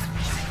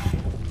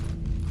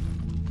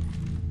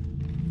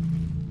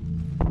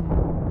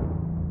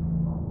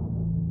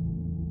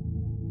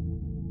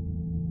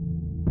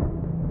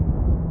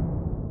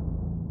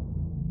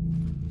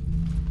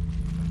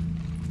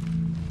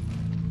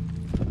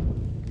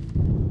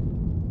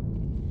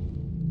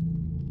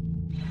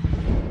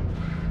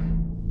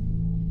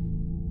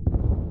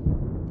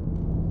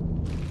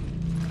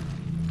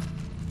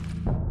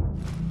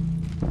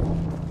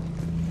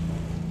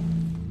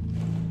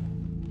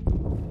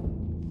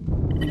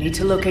 need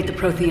to locate the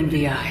Prothean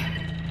VI.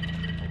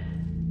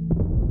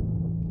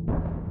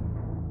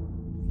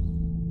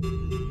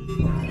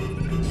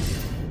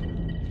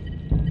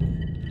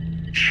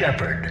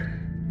 Shepard,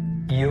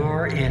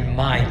 you're in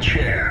my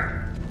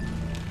chair.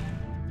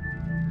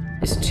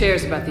 This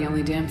chair's about the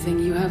only damn thing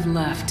you have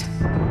left.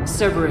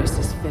 Cerberus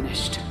is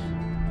finished.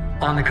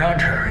 On the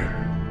contrary,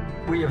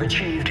 we have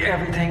achieved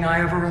everything I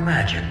ever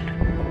imagined.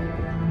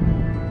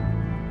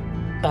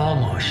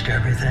 Almost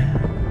everything.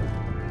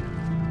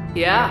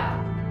 Yeah.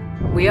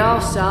 We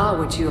all saw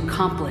what you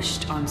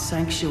accomplished on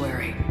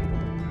Sanctuary.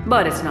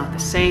 But it's not the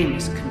same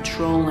as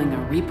controlling a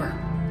Reaper.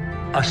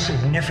 A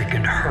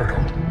significant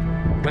hurdle.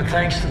 But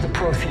thanks to the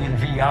Prothean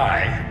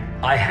VI,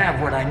 I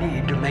have what I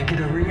need to make it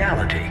a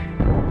reality.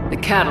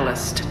 The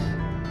Catalyst.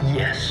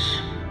 Yes.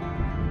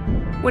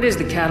 What is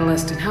the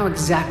Catalyst, and how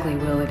exactly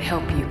will it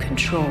help you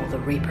control the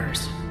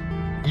Reapers?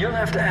 You'll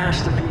have to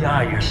ask the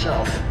VI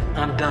yourself.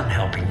 I'm done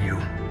helping you.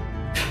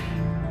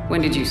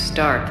 When did you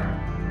start?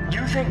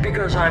 You think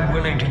because I'm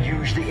willing to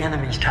use the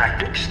enemy's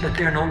tactics that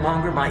they're no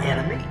longer my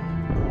enemy?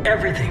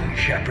 Everything,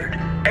 Shepard,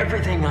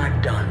 everything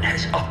I've done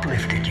has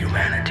uplifted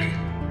humanity.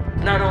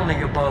 Not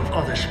only above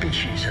other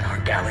species in our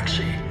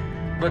galaxy,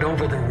 but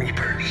over the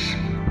Reapers.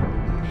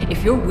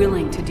 If you're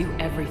willing to do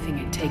everything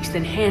it takes,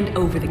 then hand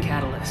over the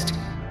Catalyst.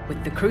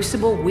 With the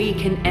Crucible, we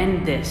can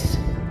end this.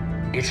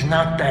 It's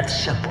not that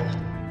simple.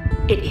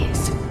 It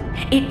is.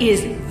 It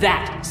is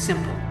that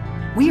simple.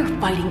 We are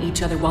fighting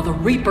each other while the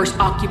Reapers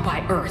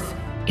occupy Earth.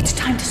 It's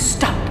time to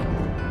stop.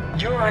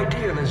 Your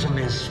idealism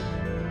is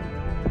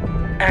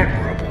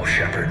admirable,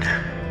 Shepard.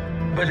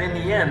 But in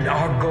the end,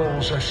 our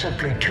goals are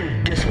simply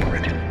too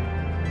disparate.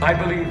 I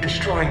believe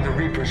destroying the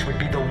Reapers would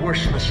be the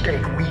worst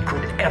mistake we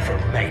could ever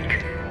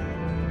make.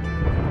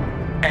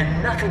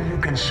 And nothing you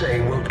can say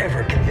will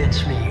ever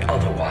convince me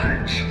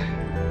otherwise.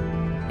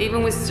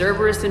 Even with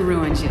Cerberus in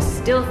ruins, you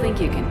still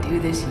think you can do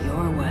this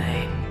your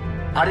way.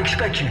 I'd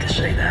expect you to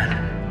say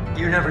that.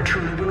 You never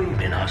truly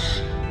believed in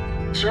us.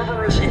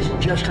 Cerberus isn't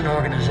just an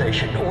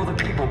organization or the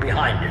people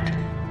behind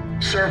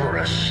it.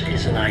 Cerberus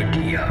is an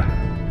idea.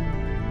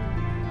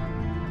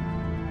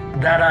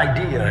 That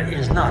idea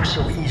is not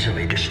so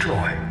easily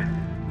destroyed.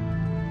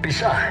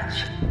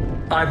 Besides,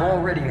 I've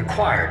already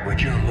acquired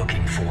what you're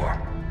looking for.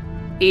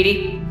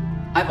 EDI,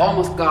 I've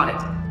almost got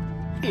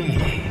it.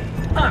 EDI,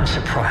 I'm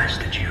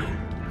surprised at you.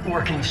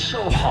 Working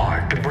so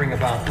hard to bring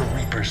about the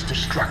Reaper's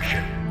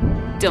destruction.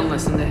 Don't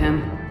listen to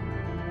him.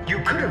 You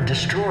could have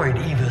destroyed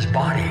Eva's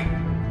body,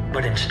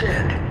 but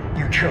instead,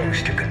 you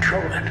chose to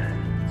control it.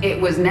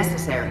 It was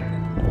necessary.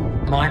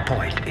 My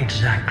point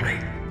exactly.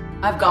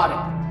 I've got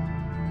it.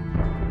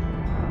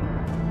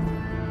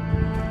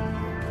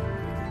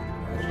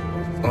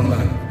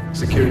 Online.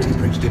 Security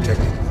breach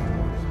detected.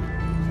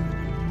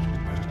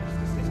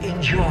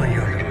 Enjoy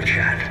your little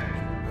chat,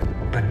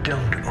 but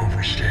don't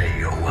overstay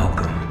your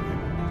welcome.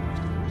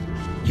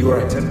 You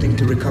are attempting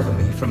to recover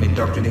me from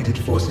indoctrinated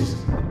forces?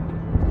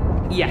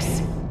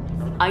 Yes.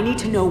 I need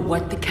to know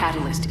what the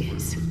Catalyst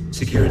is.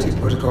 Security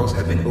protocols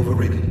have been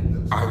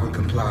overridden. I will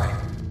comply.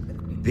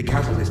 The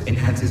Catalyst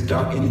enhances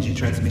dark energy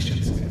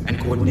transmissions and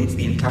coordinates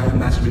the entire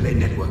mass relay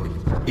network.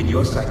 In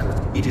your cycle,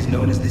 it is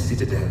known as the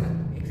Citadel.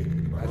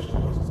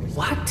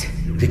 What?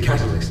 The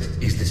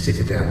Catalyst is the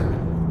Citadel.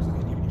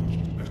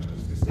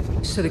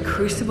 So the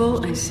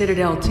Crucible and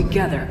Citadel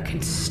together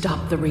can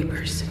stop the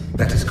Reapers.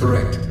 That is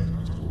correct.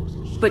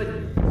 But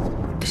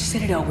the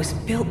Citadel was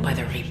built by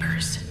the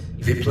Reapers.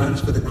 The plans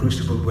for the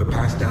Crucible were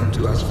passed down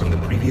to us from the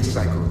previous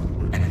cycle,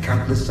 and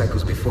countless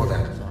cycles before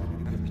that.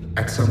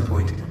 At some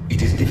point,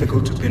 it is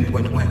difficult to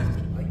pinpoint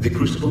when, the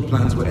Crucible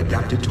plans were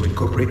adapted to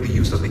incorporate the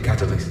use of the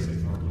Catalyst.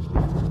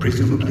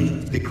 Presumably,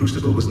 the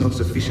Crucible was not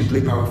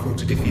sufficiently powerful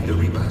to defeat the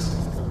Reapers.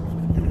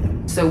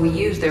 So we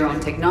used their own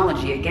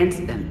technology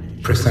against them.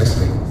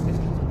 Precisely.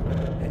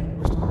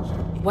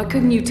 Why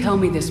couldn't you tell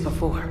me this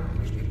before?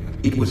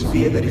 It was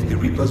feared that if the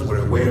Reapers were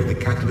aware of the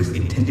Catalyst's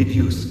intended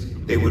use,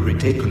 they would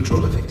retake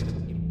control of it.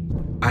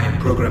 I am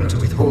programmed to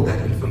withhold that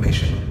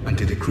information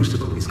until the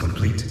Crucible is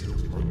complete.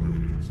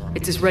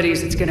 It's as ready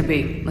as it's gonna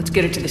be. Let's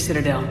get it to the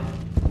Citadel.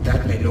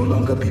 That may no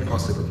longer be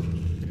possible.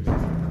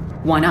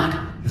 Why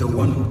not? The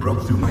one who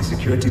broke through my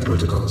security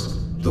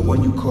protocols, the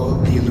one you call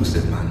the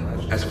Elusive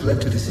Man, has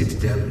fled to the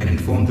Citadel and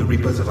informed the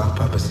Reapers of our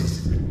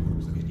purposes.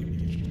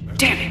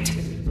 Damn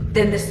it!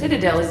 Then the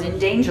Citadel is in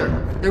danger.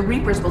 The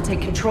Reapers will take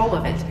control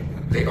of it.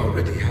 They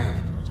already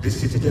have. The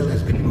Citadel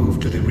has been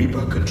moved to the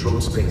Reaper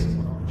control space.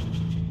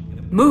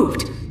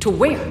 Moved? To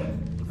where?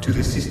 To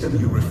the system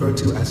you refer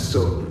to as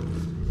Sol.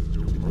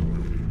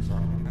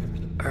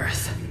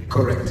 Earth.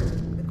 Correct.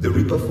 The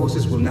Reaper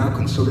forces will now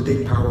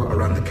consolidate power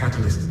around the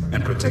Catalyst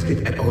and protect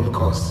it at all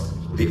costs.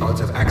 The odds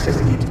of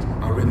accessing it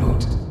are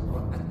remote.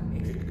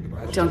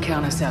 Don't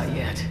count us out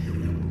yet.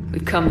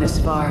 We've come this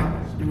far,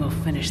 and we'll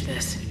finish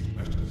this.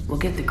 We'll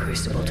get the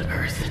Crucible to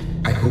Earth.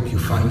 I hope you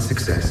find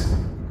success.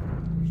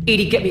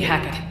 EDI, get me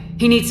Hackett.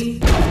 He needs...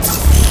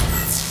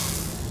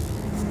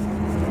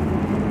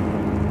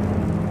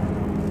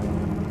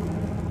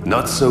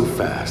 Not so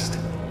fast.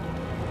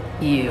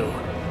 You.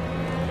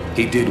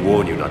 He did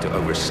warn you not to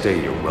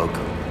overstay your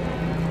welcome.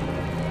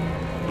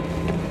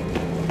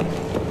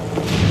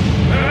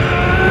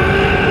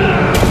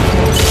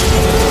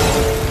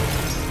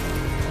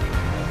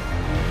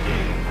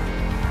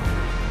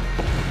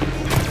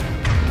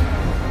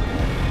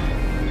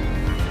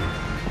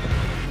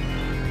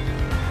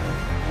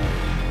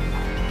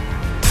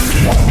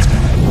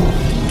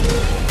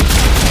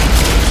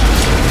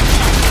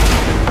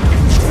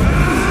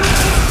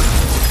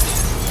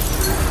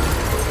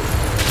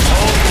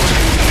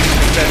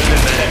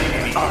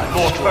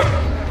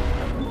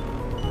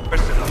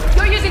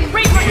 You're using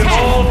Reaper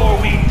Evolve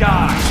or we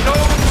die.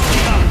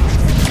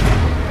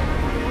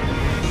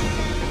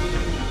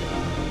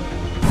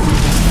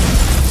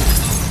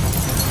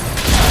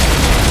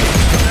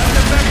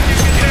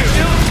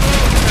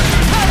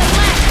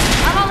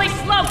 I'm only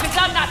slow because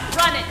I'm not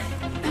running.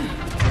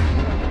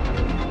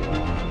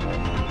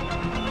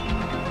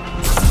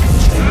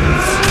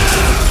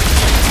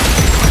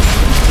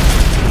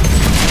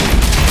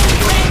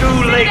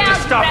 Too late to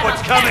stop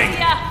what's coming.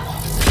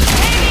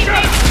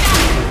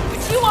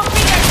 You won't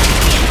be there to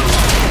see it.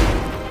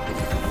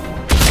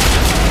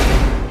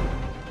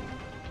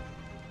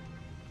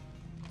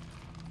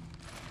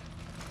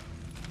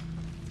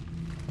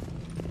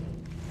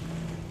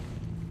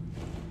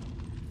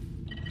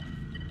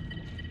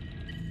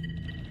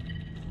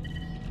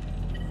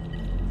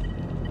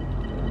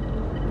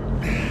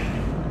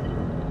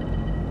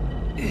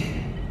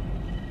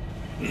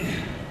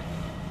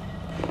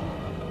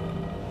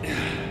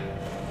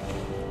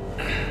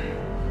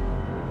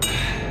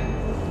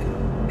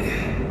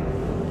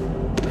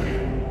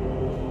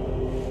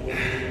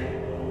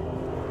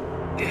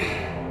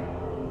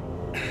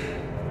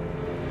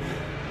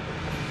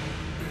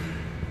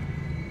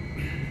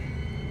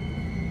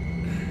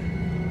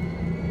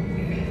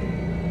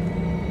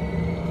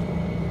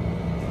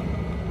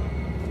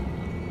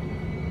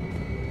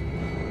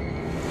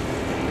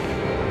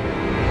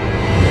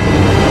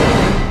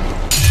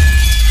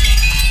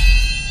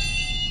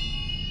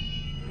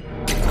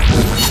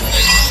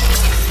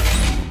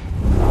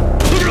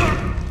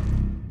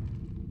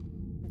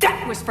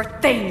 Was for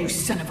Thane, you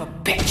son of a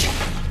bitch!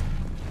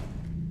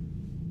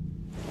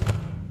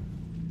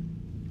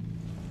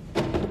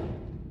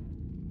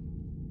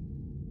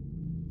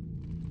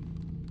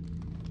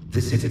 The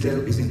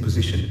Citadel is in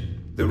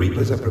position. The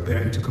Reapers are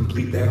preparing to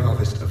complete their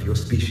harvest of your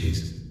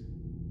species.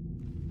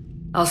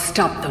 I'll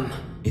stop them.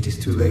 It is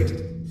too late.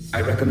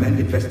 I recommend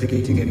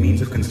investigating a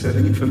means of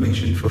conserving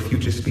information for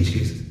future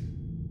species.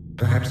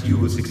 Perhaps you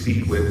will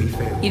succeed where we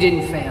failed. You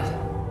didn't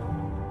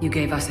fail. You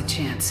gave us a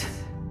chance.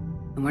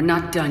 And we're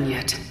not done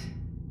yet.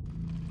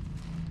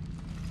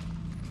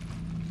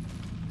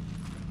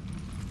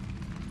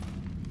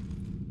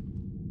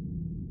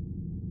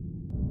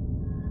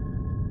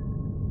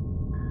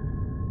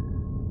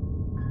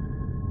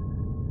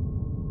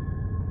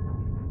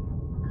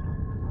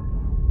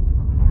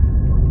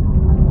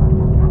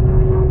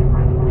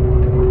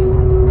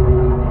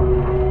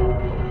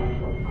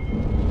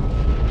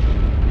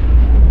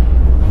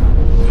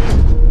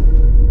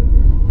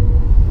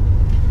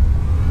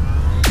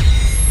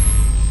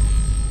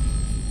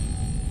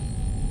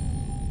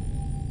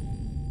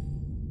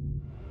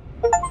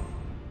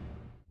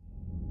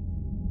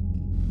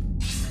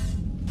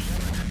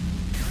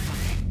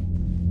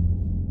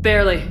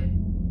 Barely.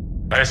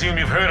 I assume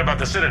you've heard about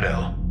the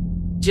Citadel.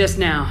 Just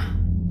now.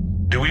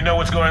 Do we know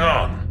what's going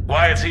on?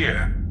 Why it's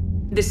here?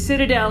 The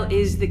Citadel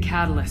is the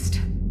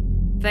catalyst.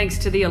 Thanks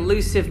to the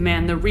elusive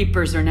man, the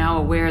Reapers are now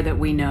aware that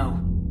we know.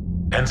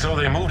 And so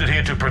they moved it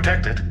here to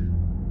protect it?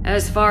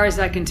 As far as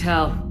I can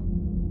tell.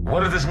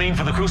 What does this mean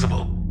for the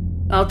Crucible?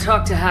 I'll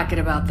talk to Hackett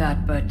about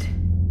that, but...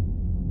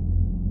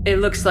 it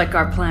looks like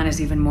our plan is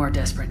even more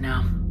desperate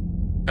now.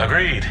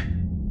 Agreed.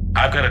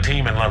 I've got a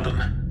team in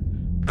London.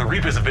 The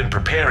Reapers have been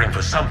preparing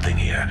for something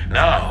here.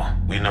 Now,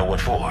 we know what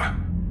for.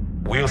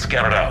 We'll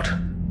scout it out.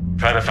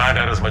 Try to find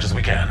out as much as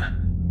we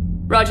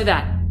can. Roger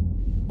that.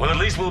 Well, at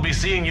least we'll be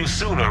seeing you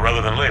sooner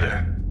rather than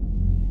later.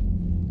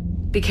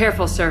 Be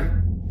careful,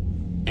 sir.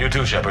 You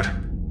too, Shepard.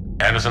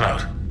 Anderson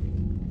out.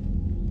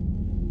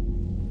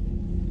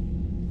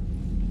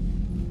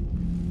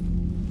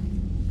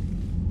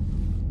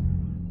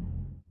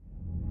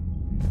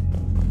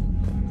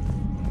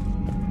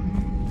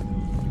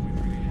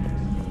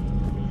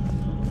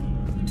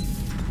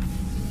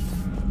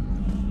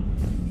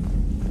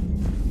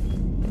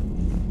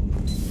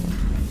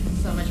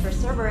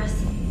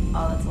 Cerberus.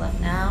 All that's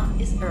left now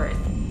is Earth.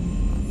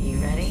 You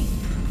ready?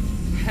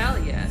 Hell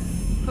yes.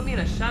 Put me in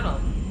a shuttle.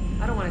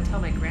 I don't want to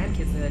tell my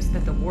grandkids that I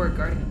spent the war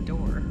guarding a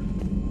door.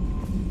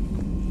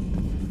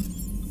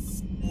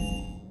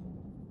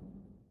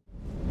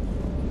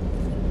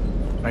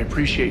 I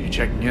appreciate you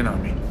checking in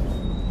on me.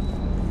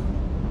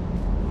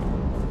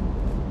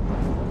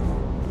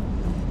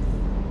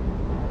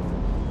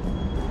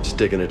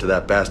 Sticking it to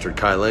that bastard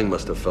Kai Lang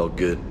must have felt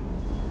good.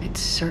 It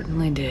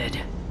certainly did.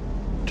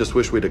 Just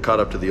wish we'd have caught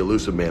up to the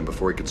elusive man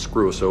before he could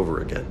screw us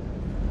over again.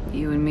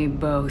 You and me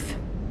both.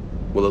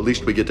 Well, at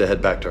least we get to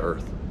head back to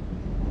Earth.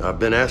 I've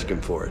been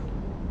asking for it.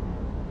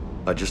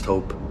 I just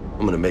hope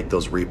I'm gonna make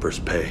those Reapers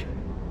pay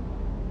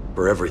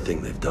for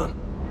everything they've done.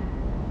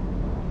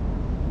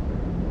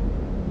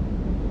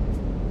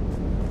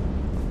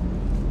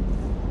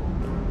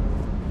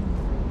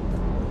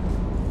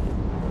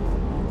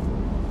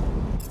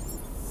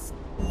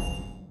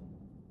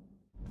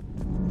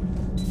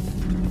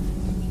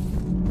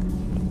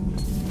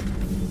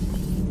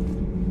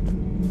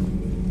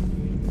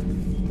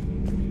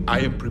 I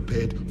am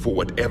prepared for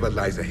whatever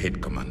lies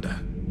ahead, Commander.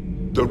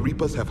 The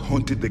Reapers have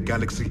haunted the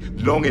galaxy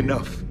long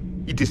enough.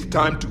 It is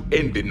time to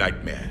end the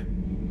nightmare.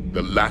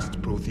 The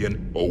last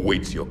Prothean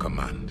awaits your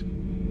command.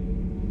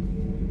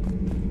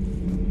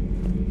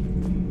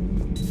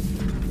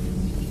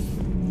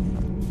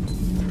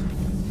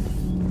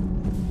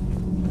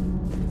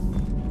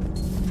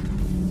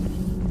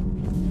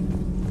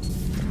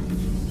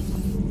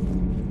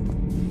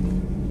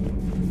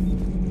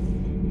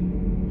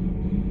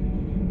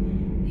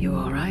 You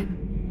all right?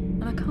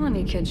 I'm a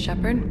colony kid,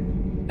 Shepard.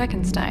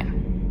 Beckenstein.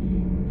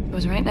 It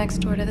was right next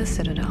door to the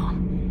Citadel.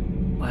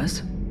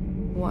 Was?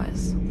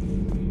 Was.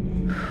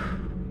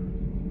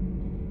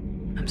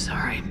 I'm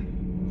sorry.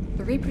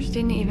 The Reapers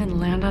didn't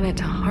even land on it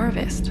to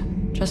harvest.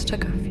 Just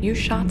took a few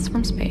shots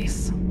from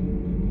space.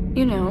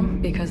 You know,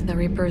 because the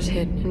Reapers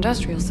hit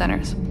industrial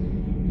centers.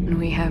 And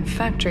we have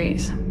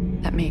factories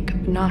that make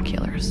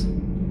binoculars.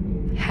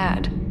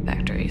 Had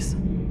factories.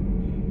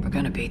 We're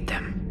gonna beat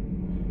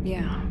them.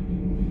 Yeah.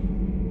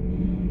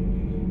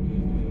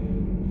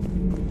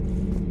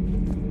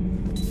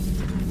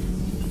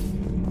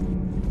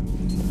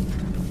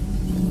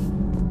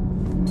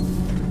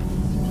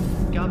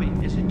 Gabby,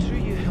 is it true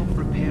you helped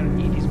repair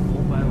Edie's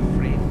mobile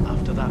frame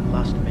after that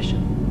last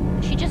mission?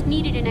 She just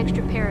needed an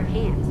extra pair of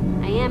hands.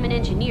 I am an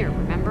engineer,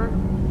 remember?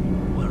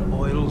 Were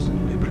oils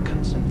and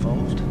lubricants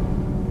involved?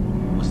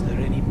 Was there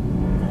any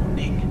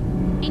moaning?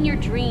 In your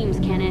dreams,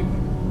 Kenneth.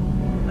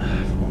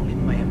 If only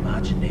my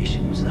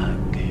imagination was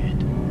that good.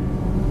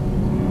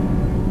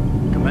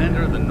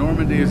 Commander, the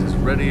Normandy is as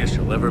ready as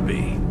she'll ever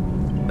be.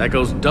 That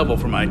goes double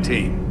for my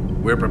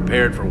team. We're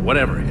prepared for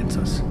whatever hits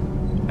us.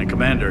 And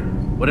Commander,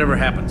 whatever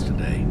happens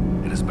today,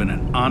 it has been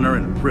an honor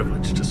and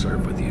privilege to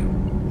serve with you.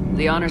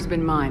 The honor's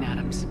been mine,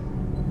 Adams.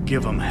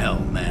 Give 'em hell,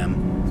 ma'am.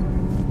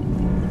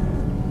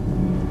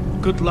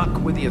 Good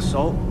luck with the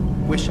assault.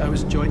 Wish I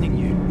was joining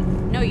you.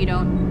 No, you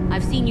don't.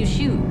 I've seen you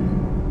shoot.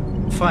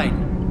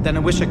 Fine. Then I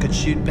wish I could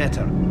shoot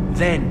better.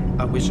 Then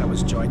I wish I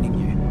was joining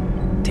you.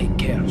 Take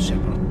care,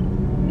 Shepard.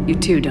 You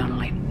too,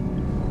 Donnelly.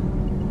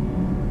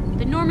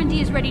 The Normandy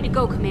is ready to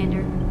go,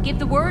 Commander. Give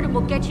the word and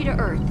we'll get you to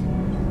Earth.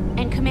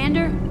 And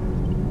Commander,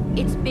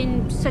 it's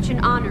been such an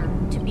honor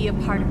to be a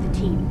part of the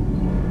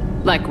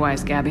team.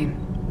 Likewise, Gabby.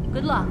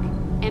 Good luck,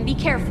 and be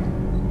careful,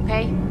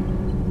 okay?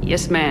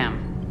 Yes, ma'am.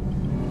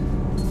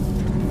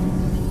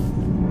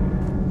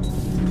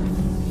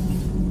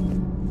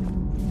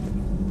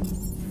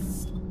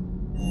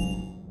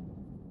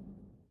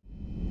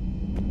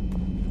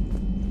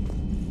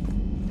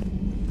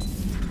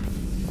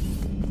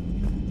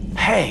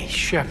 Hey,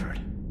 Shepard.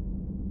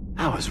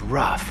 That was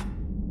rough.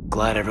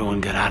 Glad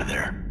everyone got out of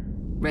there.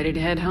 Ready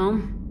to head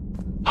home?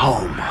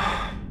 Home.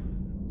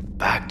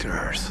 Back to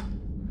Earth.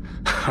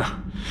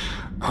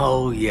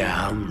 Oh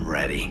yeah, I'm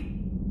ready.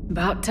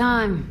 About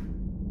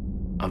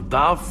time.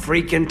 About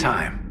freaking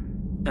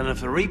time. And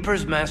if the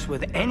Reapers mess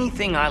with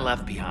anything I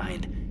left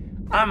behind,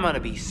 I'm gonna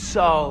be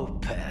so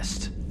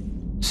pissed.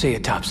 See you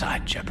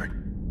topside, Shepard.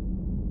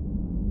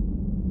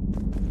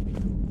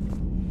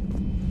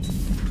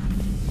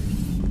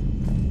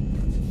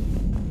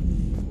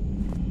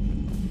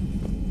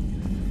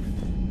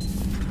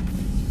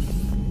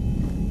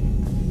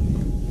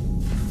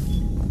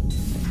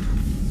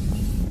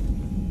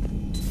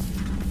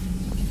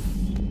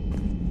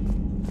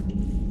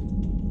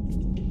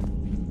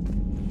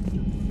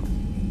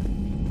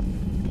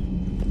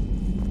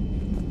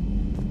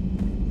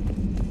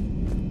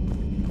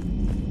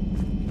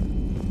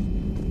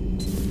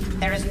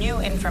 There is new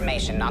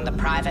information on the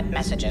private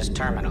messages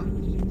terminal.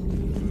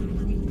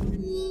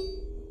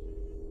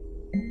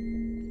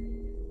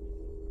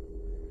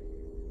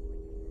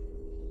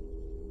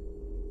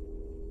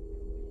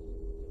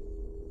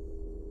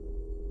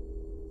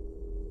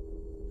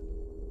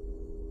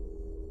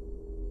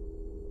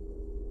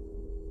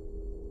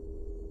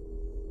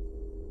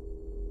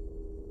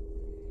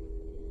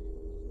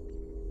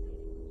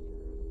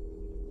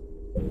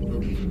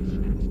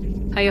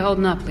 How you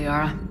holding up,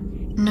 Liara?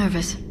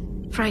 Nervous.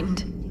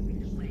 Frightened.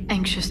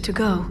 Anxious to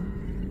go.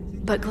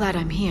 But glad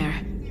I'm here.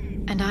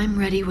 And I'm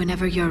ready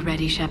whenever you're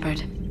ready,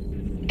 Shepard.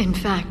 In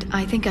fact,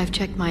 I think I've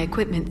checked my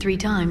equipment 3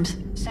 times.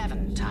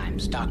 7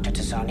 times, Dr.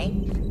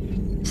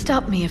 Tassoni.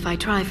 Stop me if I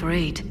try for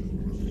 8.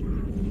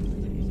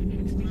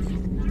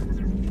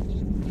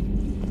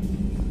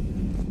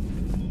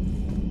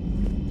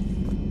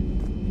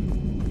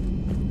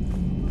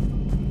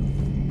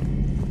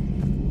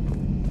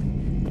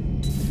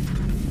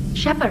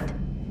 Shepard,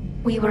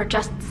 we were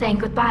just saying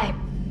goodbye.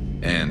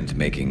 And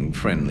making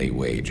friendly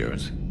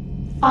wagers.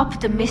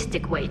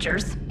 Optimistic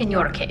wagers, in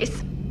your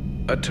case.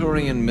 A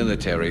Turian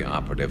military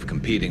operative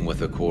competing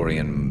with a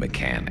Quarian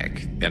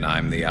mechanic, and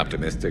I'm the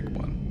optimistic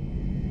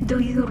one. Do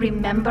you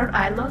remember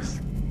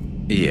Ilos?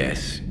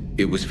 Yes,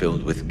 it was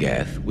filled with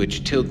Geth,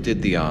 which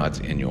tilted the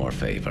odds in your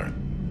favor.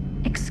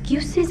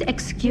 Excuses,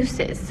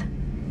 excuses.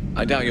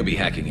 I doubt you'll be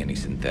hacking any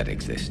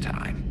synthetics this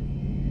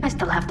time. I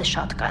still have the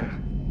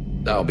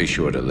shotgun. I'll be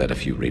sure to let a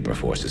few Reaper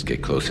forces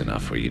get close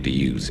enough for you to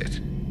use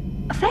it.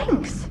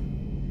 Thanks.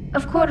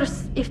 Of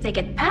course, if they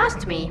get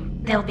past me,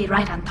 they'll be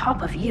right on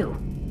top of you.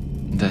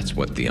 That's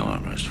what the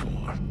armor's for.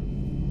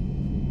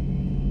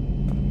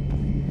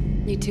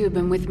 You two have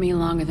been with me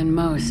longer than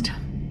most.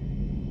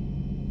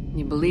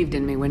 You believed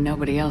in me when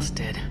nobody else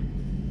did.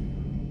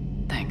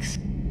 Thanks.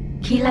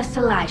 Kila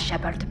Salai,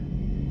 Shepard.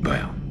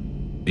 Well,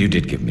 you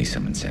did give me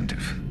some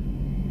incentive.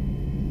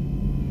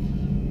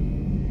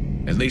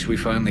 At least we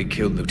finally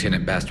killed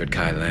Lieutenant Bastard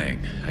Kai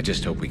Lang. I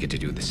just hope we get to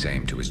do the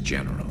same to his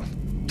general.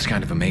 It's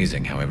kind of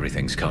amazing how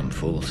everything's come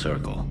full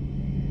circle.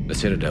 The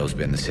Citadel's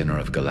been the center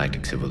of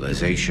galactic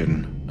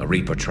civilization, a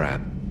Reaper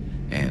trap,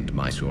 and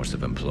my source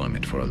of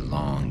employment for a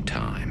long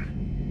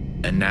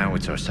time. And now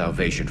it's our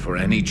salvation for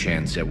any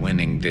chance at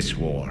winning this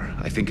war.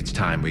 I think it's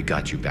time we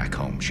got you back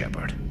home,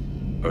 Shepard.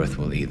 Earth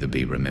will either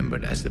be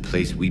remembered as the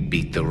place we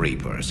beat the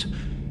Reapers,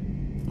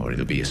 or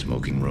it'll be a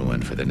smoking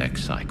ruin for the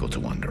next cycle to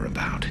wonder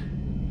about.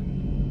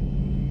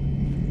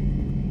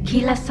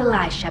 Kila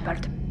Salai,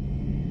 Shepard.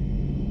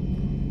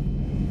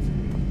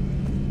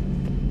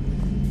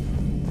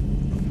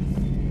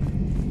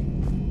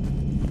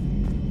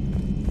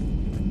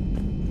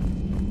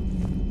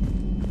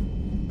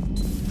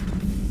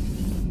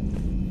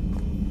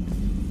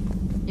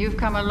 You've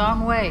come a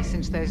long way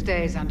since those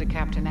days under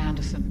Captain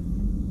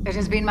Anderson. It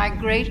has been my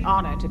great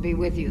honor to be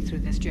with you through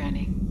this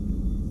journey.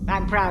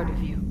 I'm proud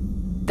of you.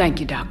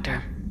 Thank you,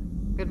 Doctor.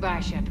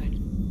 Goodbye, Shepard.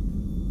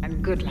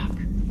 And good luck.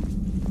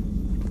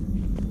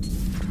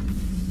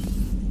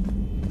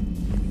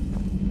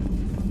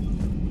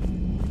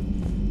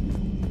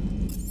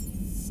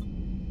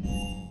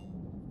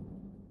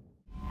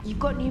 You've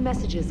got new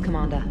messages,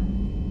 Commander.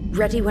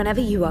 Ready whenever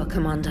you are,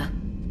 Commander.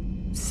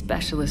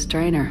 Specialist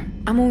trainer.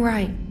 I'm all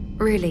right,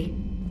 really.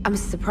 I'm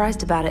as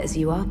surprised about it as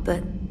you are,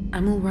 but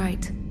I'm all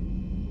right.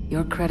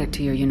 Your credit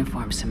to your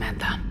uniform,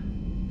 Samantha.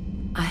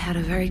 I had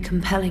a very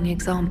compelling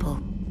example.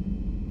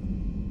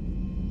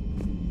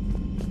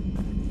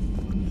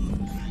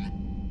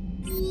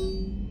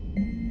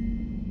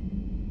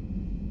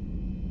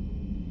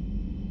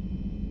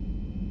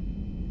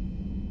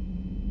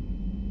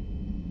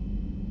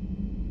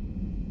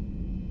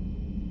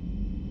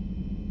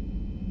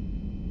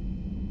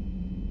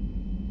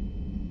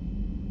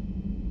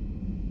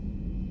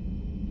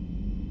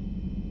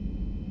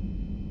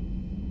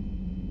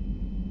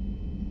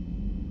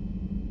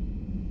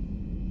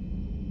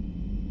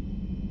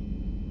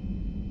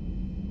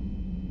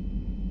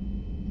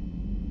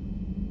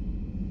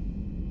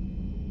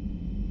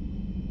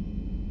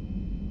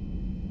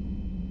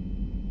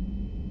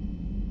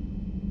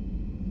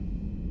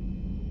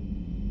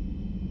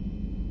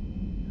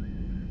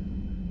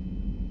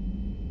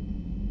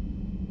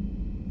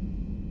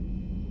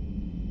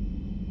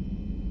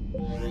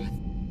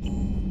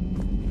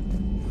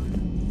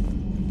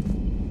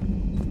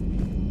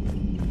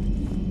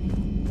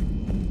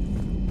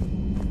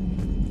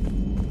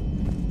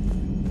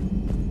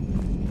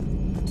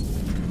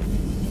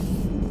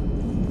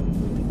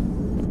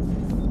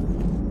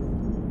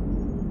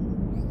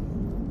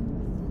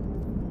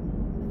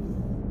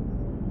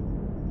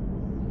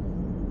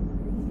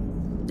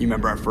 You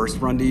remember our first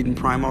run to Eden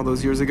Prime all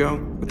those years ago?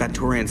 With that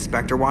Turian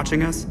Spectre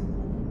watching us?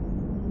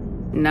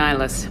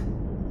 Nihilus.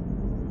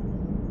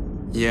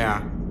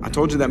 Yeah, I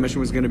told you that mission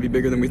was gonna be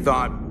bigger than we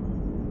thought.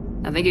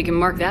 I think you can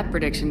mark that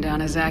prediction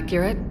down as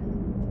accurate.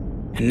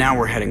 And now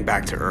we're heading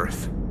back to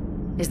Earth.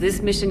 Is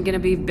this mission gonna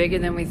be bigger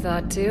than we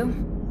thought too?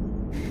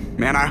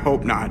 Man, I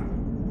hope not.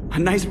 A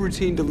nice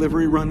routine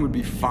delivery run would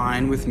be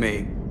fine with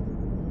me.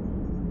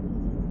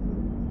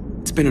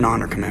 It's been an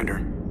honor,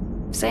 Commander.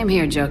 Same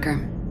here,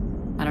 Joker.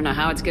 I don't know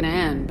how it's gonna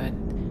end, but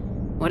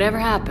whatever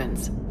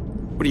happens.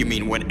 What do you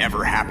mean,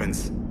 whatever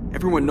happens?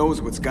 Everyone knows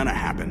what's gonna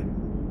happen.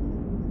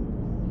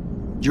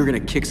 You're gonna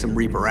kick some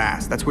Reaper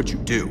ass, that's what you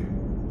do.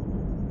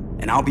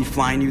 And I'll be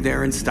flying you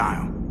there in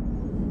style.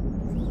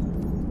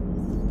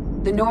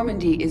 The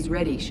Normandy is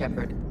ready,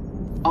 Shepard.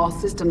 All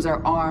systems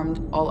are armed,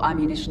 all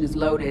ammunition is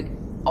loaded,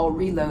 all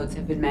reloads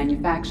have been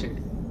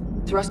manufactured.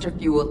 Thruster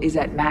fuel is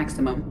at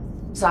maximum.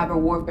 Cyber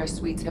warfare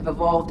suites have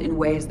evolved in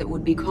ways that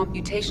would be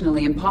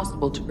computationally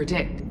impossible to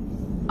predict.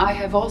 I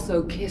have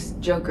also kissed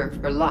Joker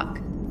for luck.